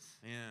is.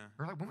 Yeah.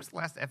 Or like, when was the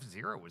last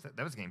F-Zero?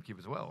 That was GameCube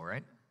as well,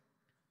 right?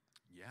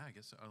 Yeah, I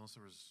guess so, unless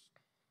there was...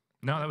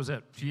 No, that was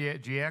it.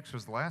 GX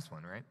was the last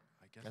one, right?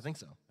 I think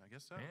so. I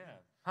guess so. Yeah.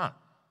 Huh.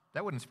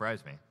 That wouldn't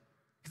surprise me.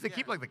 Because they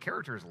keep, like, the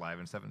characters alive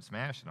and stuff in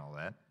Smash and all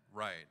that.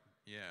 Right,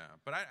 yeah.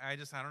 But I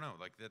don't know.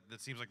 Like,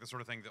 that seems like the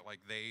sort of thing that, like,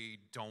 they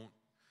don't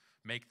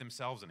make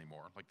themselves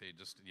anymore. Like, they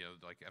just,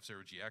 like F-Zero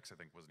GX, I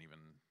think, wasn't even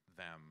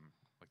them.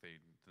 Like,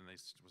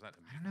 was that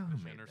I don't know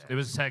who made that. It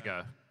was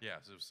Sega. Yeah,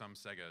 so it was some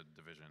Sega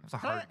division. It's a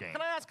hard game.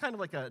 Can I ask kind of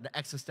like an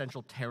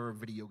existential terror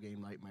video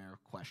game nightmare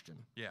question?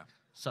 Yeah.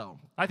 So.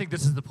 I think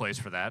this is the place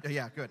for that.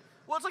 Yeah, good.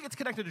 Well, it's like it's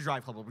connected to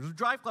Drive Club. Because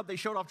Drive Club, they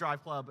showed off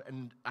Drive Club,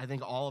 and I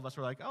think all of us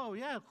were like, oh,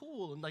 yeah,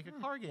 cool, and like a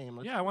car game.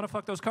 Yeah, I want to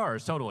fuck those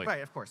cars, totally.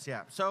 Right, of course,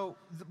 yeah. So,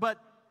 but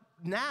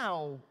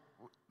now,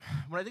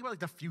 when I think about like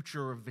the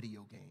future of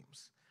video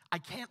games, I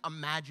can't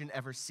imagine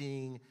ever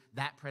seeing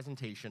that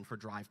presentation for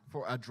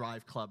a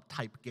Drive Club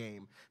type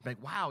game.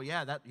 Like, wow,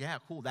 yeah,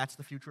 cool. That's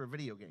the future of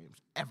video games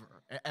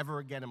ever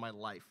again in my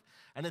life.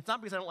 And it's not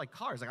because I don't like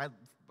cars. Like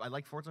I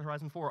like Forza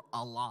Horizon 4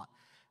 a lot.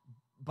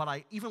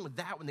 But even with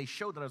that, when they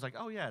showed that, I was like,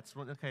 oh yeah, it's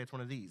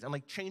one of these. And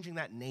like changing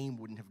that name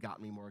wouldn't have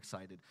gotten me more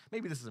excited.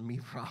 Maybe this is a me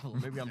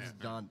problem. Maybe I'm just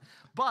done.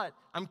 But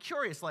I'm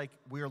curious. Like,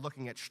 we are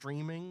looking at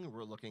streaming.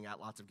 We're looking at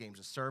lots of games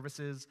as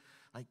services.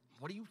 Like,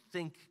 what do you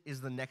think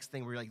is the next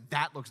thing where you're like,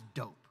 that looks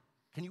dope?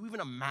 Can you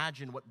even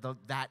imagine what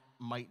that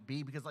might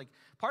be? Because like,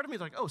 part of me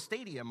is like, oh,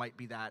 Stadia might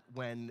be that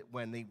when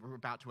they were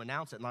about to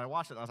announce it, and I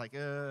watched it, and I was like,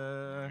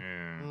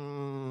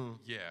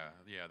 Yeah.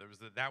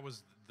 That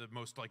was the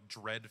most like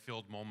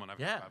dread-filled moment I've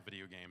had about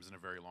video games in a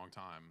very long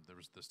time.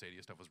 The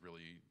Stadia stuff was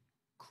really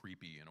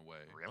creepy in a way.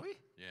 Really?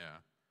 Yeah.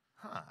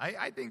 Huh.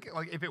 I think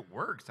like if it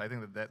works, I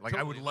think that like totally.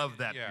 I would love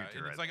that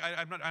future. It's like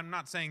I'm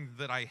not saying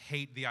that I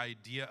hate the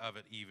idea of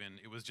it even.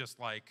 It was just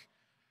like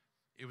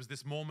it was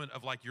this moment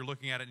of like you're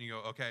looking at it and you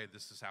go, okay,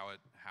 this is how it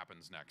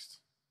happens next.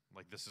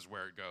 Like this is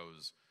where it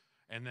goes.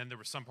 And then there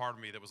was some part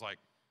of me that was like,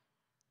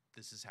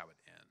 this is how it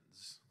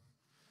ends.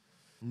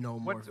 No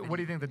more. What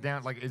do you think the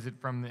down like is it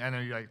from I know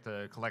you like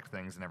to collect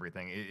things and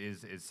everything.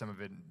 Is some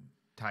of it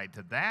tied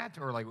to that,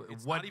 or like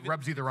what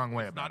rubs you the wrong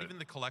way about it? Not even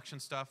the collection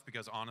stuff,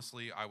 because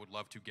honestly, I would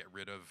love to get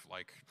rid of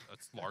like a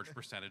large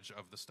percentage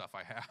of the stuff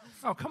I have.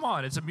 Oh, come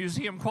on, it's a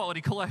museum quality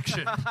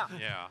collection.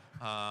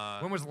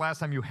 Yeah. When was the last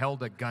time you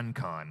held a gun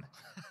con?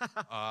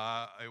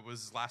 It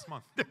was last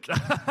month. All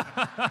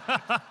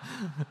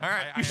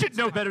right, you should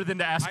know better than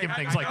to ask him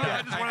things like that.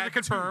 I just wanted to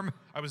confirm.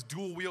 I was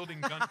dual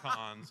wielding gun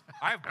cons.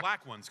 I have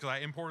black ones because I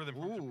imported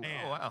them from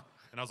Japan. Oh, wow.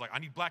 And I was like, I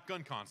need black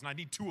gun cons, and I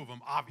need 2 of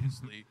them,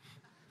 obviously.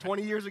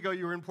 20 years ago,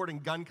 you were importing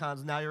gun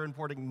cons. Now you're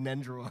importing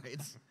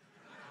Nendroids.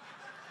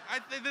 I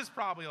think there's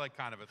probably like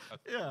kind of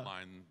a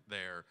line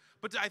there.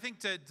 But I think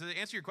to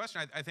answer your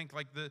question, I think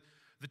like the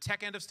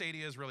tech end of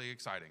Stadia is really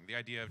exciting. The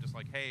idea of just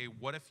like, hey,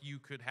 what if you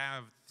could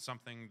have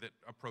something that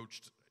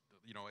approached,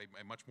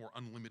 a much more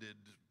unlimited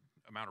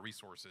amount of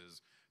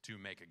resources to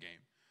make a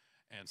game.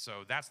 And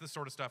so that's the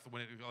sort of stuff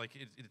when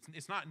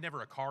it's not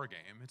never a car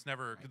game. It's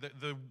never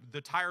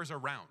the tires are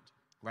round.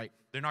 Right.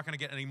 They're not going to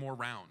get any more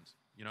round.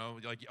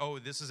 Like, oh,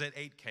 this is at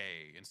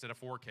 8K instead of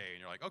 4K. And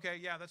you're like, okay,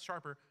 yeah, that's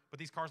sharper. But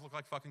these cars look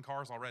like fucking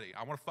cars already.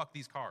 I want to fuck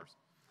these cars.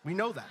 We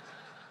know that.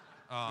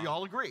 We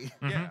all agree.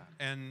 Yeah.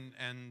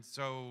 And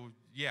so,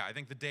 yeah, I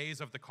think the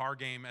days of the car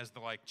game as the,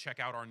 like, check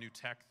out our new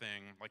tech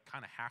thing, like,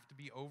 kind of have to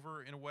be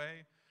over in a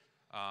way.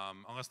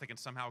 Unless they can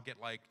somehow get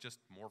like just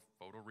more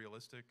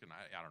photorealistic, and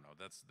I don't know.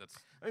 That's.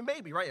 I mean,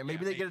 maybe right. And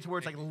maybe they get it to where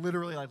it's like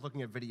literally like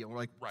looking at video. And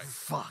we're like,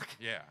 fuck.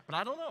 Yeah. But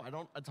I don't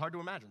know. It's hard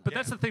to imagine. But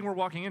that's the thing we're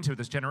walking into with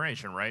this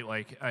generation, right?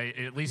 Like,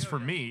 at least for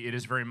me, it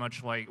is very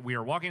much like we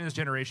are walking into this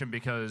generation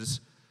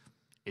because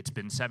it's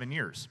been 7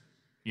 years.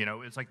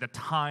 It's like the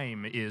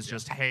time is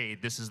just, hey,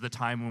 this is the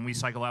time when we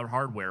cycle out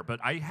hardware.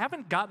 But I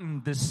haven't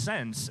gotten this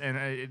sense,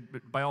 and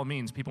by all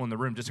means, people in the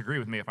room disagree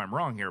with me if I'm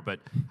wrong here, but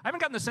I haven't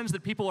gotten the sense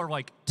that people are,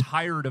 like,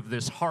 tired of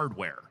this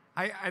hardware.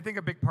 I think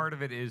a big part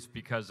of it is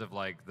because of,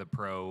 like, the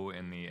Pro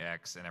and the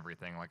X and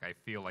everything. Like, I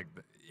feel like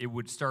it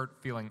would start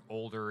feeling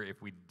older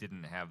if we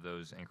didn't have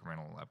those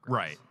incremental upgrades.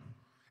 Right.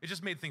 It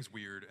just made things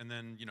weird. And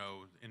then,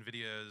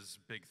 NVIDIA's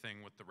big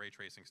thing with the ray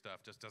tracing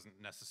stuff just doesn't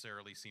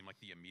necessarily seem like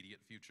the immediate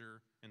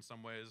future in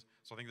some ways.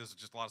 So I think there's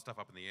just a lot of stuff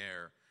up in the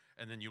air.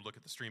 And then you look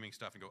at the streaming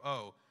stuff and go,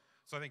 oh.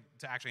 So I think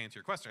to actually answer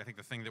your question, I think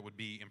the thing that would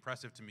be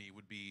impressive to me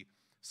would be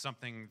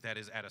something that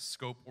is at a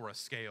scope or a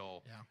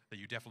scale that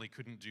you definitely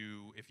couldn't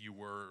do if you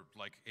were,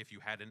 like, if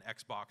you had an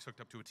Xbox hooked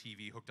up to a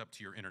TV, hooked up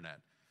to your internet.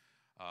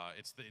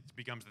 It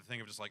becomes the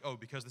thing of just like, oh,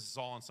 because this is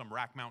all on some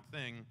rack mount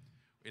thing,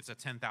 it's a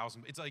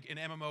 10,000. It's like an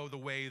MMO the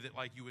way that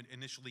like you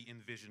initially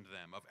envisioned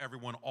them, of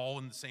everyone all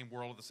in the same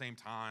world at the same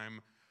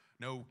time,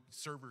 no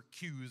server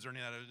queues or any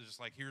of that. It's just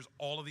like, here's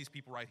all of these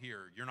people right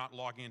here. You're not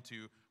logging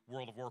into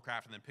World of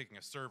Warcraft and then picking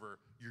a server.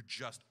 You're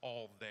just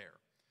all there.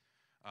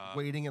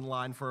 Waiting in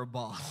line for a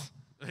boss.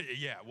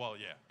 Yeah, well,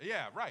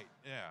 yeah, right,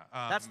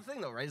 yeah. That's the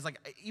thing, though, right? It's like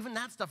even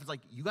that stuff is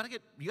like you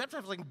have to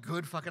have like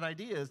good fucking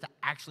ideas to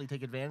actually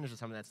take advantage of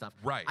some of that stuff.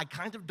 Right. I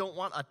kind of don't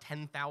want a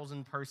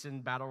 10,000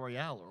 person battle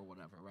royale or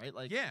whatever, right?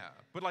 Like yeah,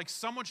 but like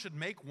someone should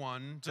make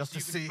one Just so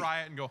to you can see.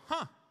 try it and go,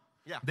 huh?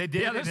 Yeah. They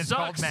did, Yeah, and this it's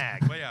sucks. called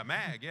MAG. Well, yeah,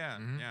 mag, yeah,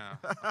 yeah.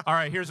 All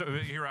right, here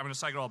I'm going to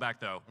cycle it all back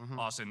though.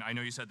 Austin, I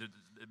know you said that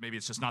maybe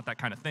it's just not that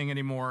kind of thing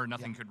anymore.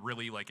 Nothing could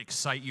really like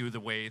excite you the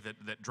way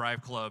that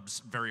Drive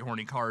Club's Very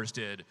Horny Cars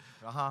did.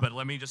 But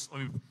let me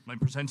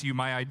present to you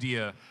my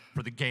idea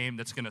for the game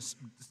that's going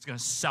to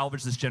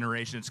salvage this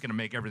generation. It's going to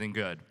make everything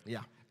good. Yeah.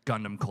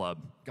 Gundam Club.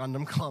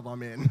 Gundam Club,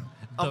 I'm in.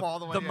 I'm all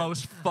the way in.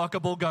 most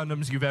fuckable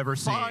Gundams you've ever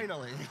seen.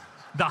 Finally.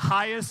 The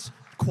highest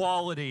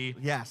quality.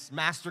 Yes,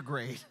 master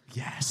grade.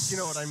 Yes. You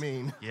know what I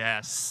mean?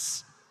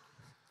 Yes.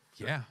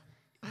 Yeah.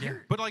 Yeah.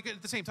 But like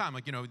at the same time,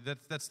 like, you know,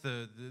 that's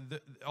the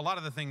a lot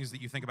of the things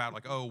that you think about,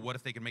 like, oh, what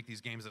if they could make these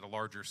games at a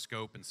larger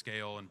scope and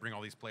scale and bring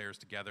all these players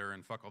together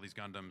and fuck all these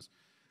Gundams.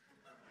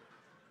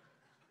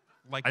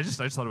 Like I just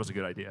thought it was a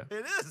good idea.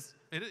 It is.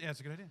 It is, yeah, it's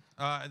a good idea.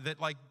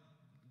 That like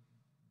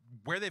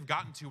where they've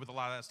gotten to with a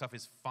lot of that stuff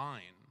is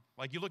fine.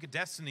 Like you look at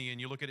Destiny and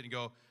you look at it and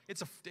go,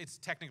 it's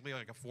technically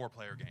like a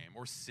 4-player game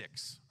or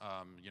 6.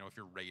 You know, if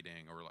you're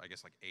raiding, or I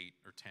guess like 8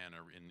 or 10,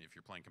 or if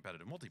you're playing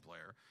competitive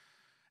multiplayer.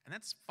 And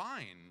that's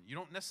fine. You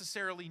don't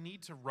necessarily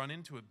need to run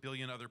into a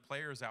billion other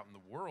players out in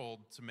the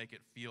world to make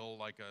it feel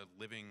like a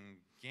living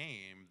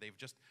game.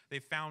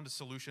 They've found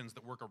solutions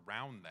that work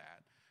around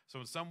that. So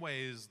in some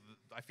ways,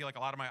 I feel like a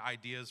lot of my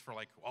ideas for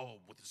like, oh,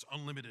 with this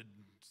unlimited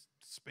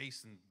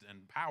space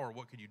and power,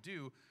 what could you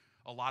do?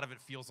 A lot of it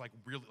feels like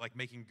really like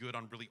making good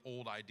on really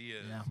old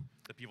ideas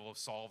that people have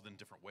solved in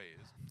different ways.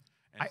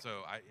 And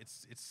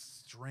it's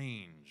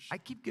strange. I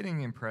keep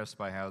getting impressed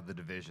by how The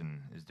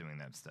Division is doing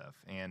that stuff.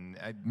 And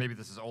maybe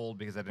this is old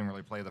because I didn't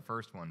really play the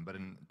first one, but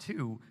in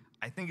 2,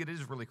 I think it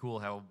is really cool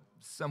how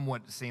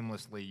somewhat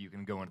seamlessly you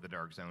can go into the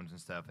dark zones and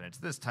stuff, and it's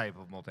this type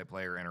of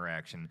multiplayer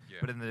interaction. Yeah.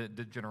 But in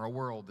the general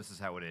world, this is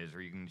how it is,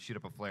 or you can shoot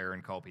up a flare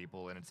and call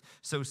people, and it's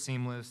so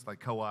seamless, like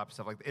co-op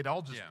stuff. Like it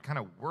all just kind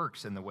of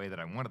works in the way that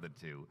I wanted it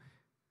to.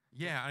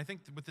 Yeah, I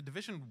think with the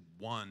Division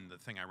 1, the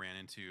thing I ran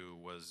into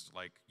was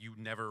like you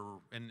never,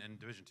 and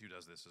Division 2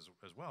 does this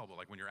as well, but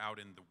like when you're out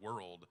in the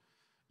world,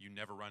 you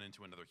never run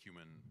into another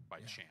human by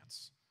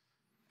chance.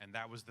 And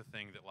that was the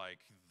thing that like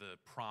the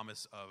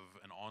promise of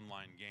an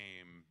online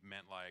game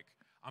meant, like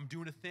I'm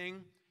doing a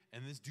thing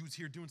and this dude's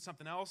here doing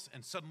something else,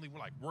 and suddenly we're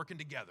like working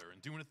together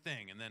and doing a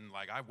thing, and then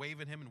like I wave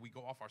at him and we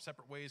go off our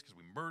separate ways because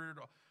we murdered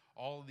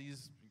all of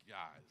these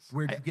guys.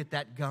 Where'd you get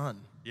that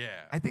gun? Yeah.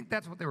 I think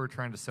that's what they were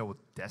trying to sell with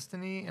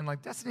Destiny, and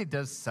like Destiny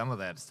does some of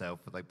that stuff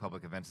with like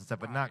public events and stuff,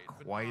 but not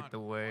quite the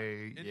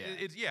way.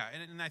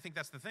 And I think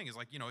that's the thing is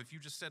like, you know, if you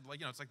just said like,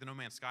 you know, it's like the No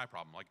Man's Sky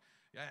problem. Like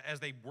as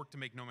they work to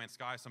make No Man's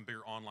Sky some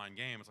bigger online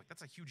game, it's like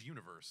that's a huge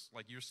universe.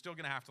 Like you're still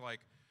gonna have to like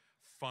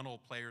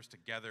funnel players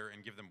together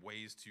and give them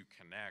ways to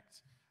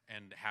connect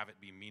and have it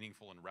be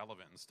meaningful and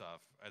relevant and stuff,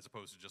 as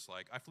opposed to just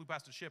like I flew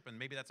past a ship and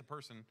maybe that's a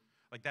person.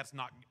 Like that's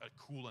not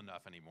cool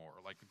enough anymore.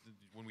 Like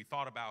when we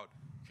thought about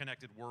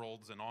connected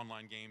worlds and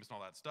online games and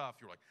all that stuff,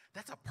 you're like,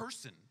 that's a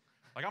person.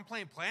 Like I'm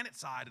playing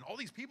PlanetSide and all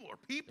these people are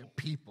people. They're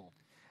people.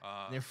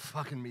 They're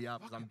fucking me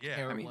up because I'm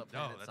terrible at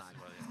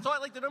PlanetSide. So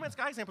like the No Man's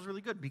Sky example is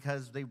really good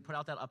because they put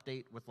out that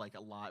update with like a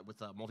lot with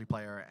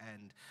multiplayer,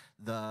 and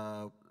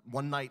the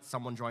one night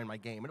someone joined my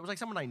game, and it was like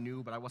someone I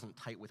knew but I wasn't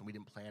tight with and we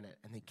didn't plan it,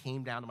 and they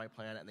came down to my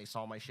planet and they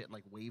saw my shit and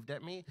like waved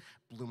at me,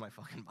 blew my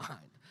fucking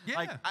mind. Yeah.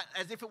 Like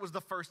as if it was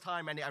the first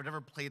time I've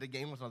ever played a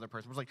game with another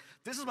person. It was like,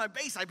 this is my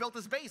base. I built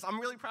this base. I'm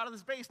really proud of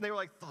this base, and they were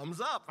like, thumbs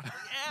up.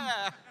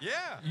 Yeah.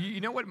 Yeah. You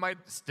know what might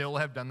still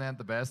have done that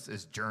the best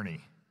is Journey.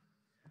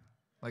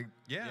 Like,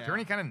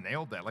 Journey kind of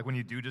nailed that. Like, when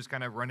you do just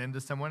kind of run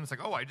into someone, it's like,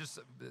 oh,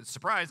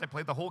 surprise, I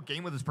played the whole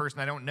game with this person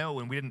I don't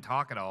know, and we didn't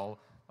talk at all.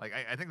 Like,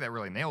 I think that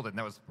really nailed it, and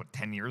that was,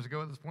 10 years ago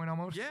at this point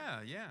almost?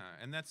 Yeah, yeah,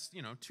 and that's,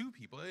 2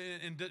 people.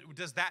 And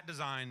does that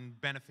design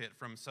benefit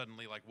from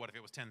suddenly, like, what if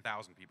it was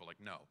 10,000 people?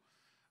 Like, no.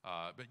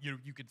 But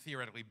you could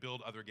theoretically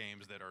build other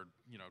games that are,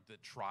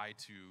 that try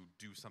to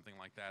do something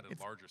like that at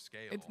a larger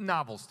scale. It's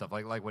novel stuff,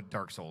 like what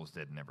Dark Souls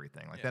did and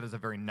everything. Like that is a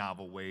very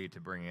novel way to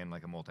bring in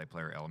like a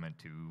multiplayer element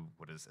to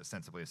what is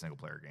ostensibly a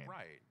single-player game.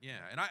 Right. Yeah.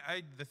 And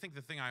I think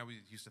the thing I always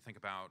used to think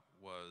about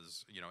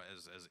was,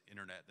 as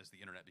the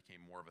internet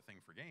became more of a thing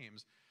for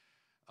games,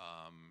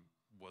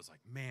 was like,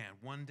 man,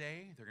 one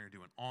day they're going to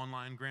do an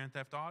online Grand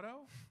Theft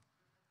Auto.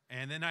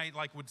 And then I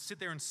would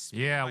sit there and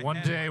spin my one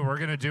head. day we're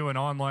gonna do an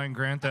online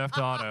Grand Theft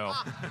Auto.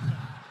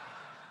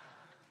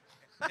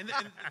 and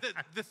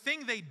the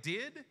thing they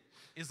did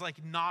is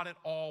like not at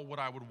all what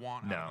I would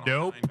want. No. Out of an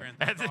Nope. online Grand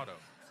Theft Auto.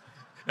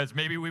 as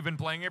maybe we've been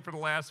playing it for the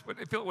last,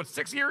 what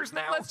 6 years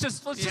now? Let's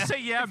just say,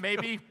 yeah,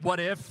 maybe. What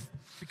if?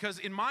 Because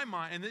in my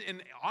mind,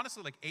 and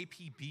honestly, like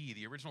APB,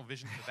 the original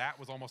vision for that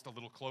was almost a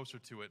little closer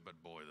to it,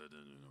 but boy,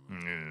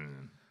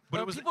 But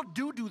it was, people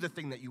do the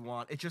thing that you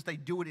want. It's just they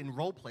do it in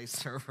role-play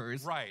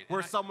servers. Right.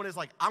 Where someone is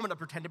like, I'm going to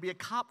pretend to be a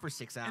cop for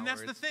 6 hours. And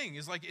that's the thing,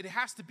 is like, it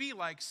has to be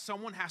like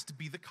someone has to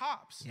be the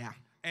cops. Yeah.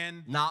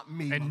 And not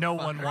me. And no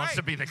one wants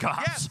to be the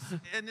cops. Yes.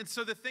 And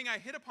so the thing I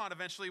hit upon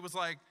eventually was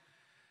like,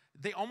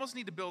 they almost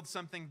need to build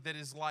something that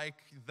is like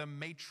the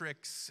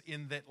Matrix,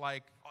 in that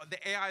like the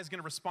AI is going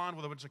to respond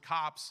with a bunch of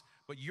cops,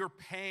 but you're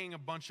paying a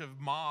bunch of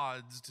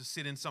mods to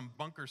sit in some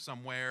bunker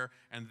somewhere,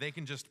 and they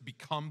can just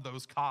become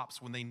those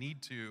cops when they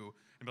need to,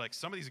 and be like,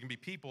 some of these are going to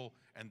be people,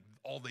 and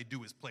all they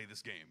do is play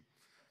this game.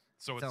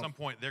 So at some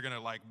point, they're going to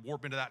like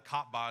warp into that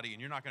cop body, and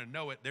you're not going to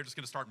know it. They're just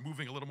going to start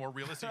moving a little more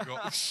realistic. You go,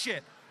 oh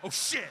shit, oh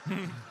shit.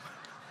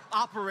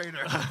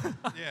 Operator.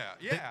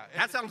 Yeah.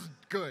 That sounds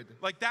good.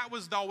 Like, that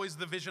was always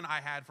the vision I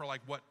had for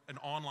like what an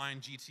online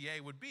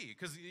GTA would be.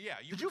 Because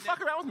Did you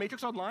fuck around with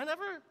Matrix Online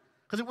ever?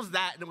 Because it was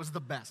that, and it was the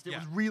best. It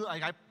was really,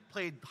 like, I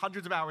played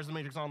hundreds of hours in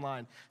Matrix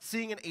Online.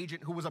 Seeing an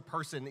agent who was a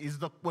person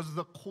was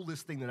the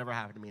coolest thing that ever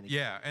happened to me in a game.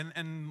 Yeah,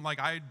 and like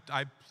I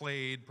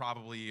played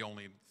probably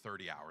only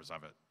 30 hours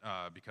of it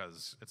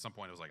because at some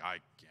point it was like, I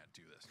can't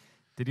do this.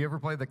 Did you ever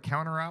play the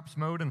counter ops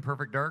mode in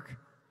Perfect Dark?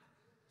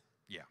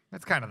 Yeah.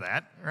 That's kind of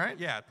that, right?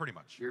 Yeah, pretty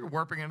much. You're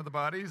warping into the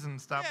bodies and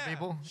stopping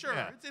people? Sure,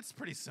 Yeah. it's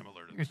pretty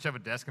similar to You can shove a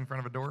desk in front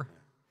of a door?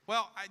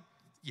 Well,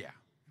 yeah.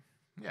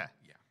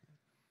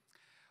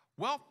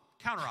 Well,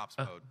 counter ops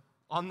mode.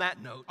 On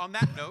that note,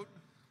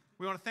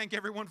 we want to thank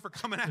everyone for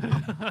coming out.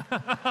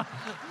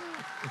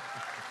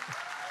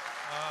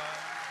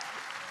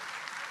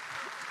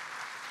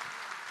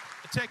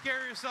 Take care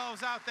of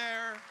yourselves out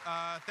there.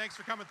 Thanks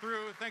for coming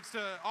through. Thanks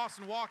to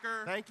Austin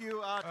Walker. Thank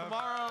you.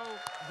 Tomorrow,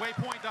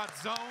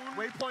 Waypoint.zone.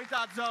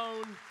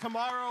 Waypoint.zone.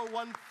 Tomorrow,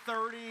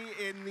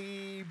 1:30 in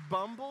the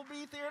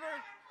Bumblebee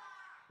Theater?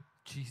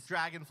 Jeez.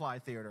 Dragonfly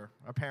Theater,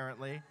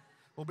 apparently.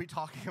 We'll be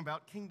talking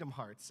about Kingdom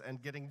Hearts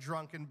and getting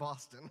drunk in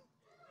Boston.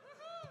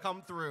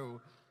 Come through.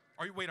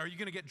 Are you going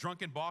to get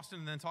drunk in Boston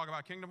and then talk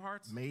about Kingdom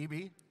Hearts?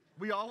 Maybe.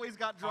 We always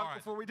got drunk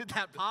before we did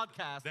that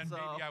podcast. Then so.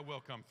 maybe I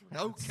will come through.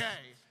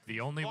 Okay. The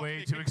only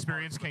way to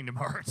experience Kingdom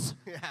Hearts.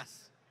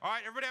 Yes. All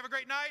right, everybody have a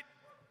great night.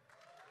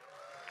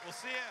 We'll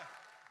see you.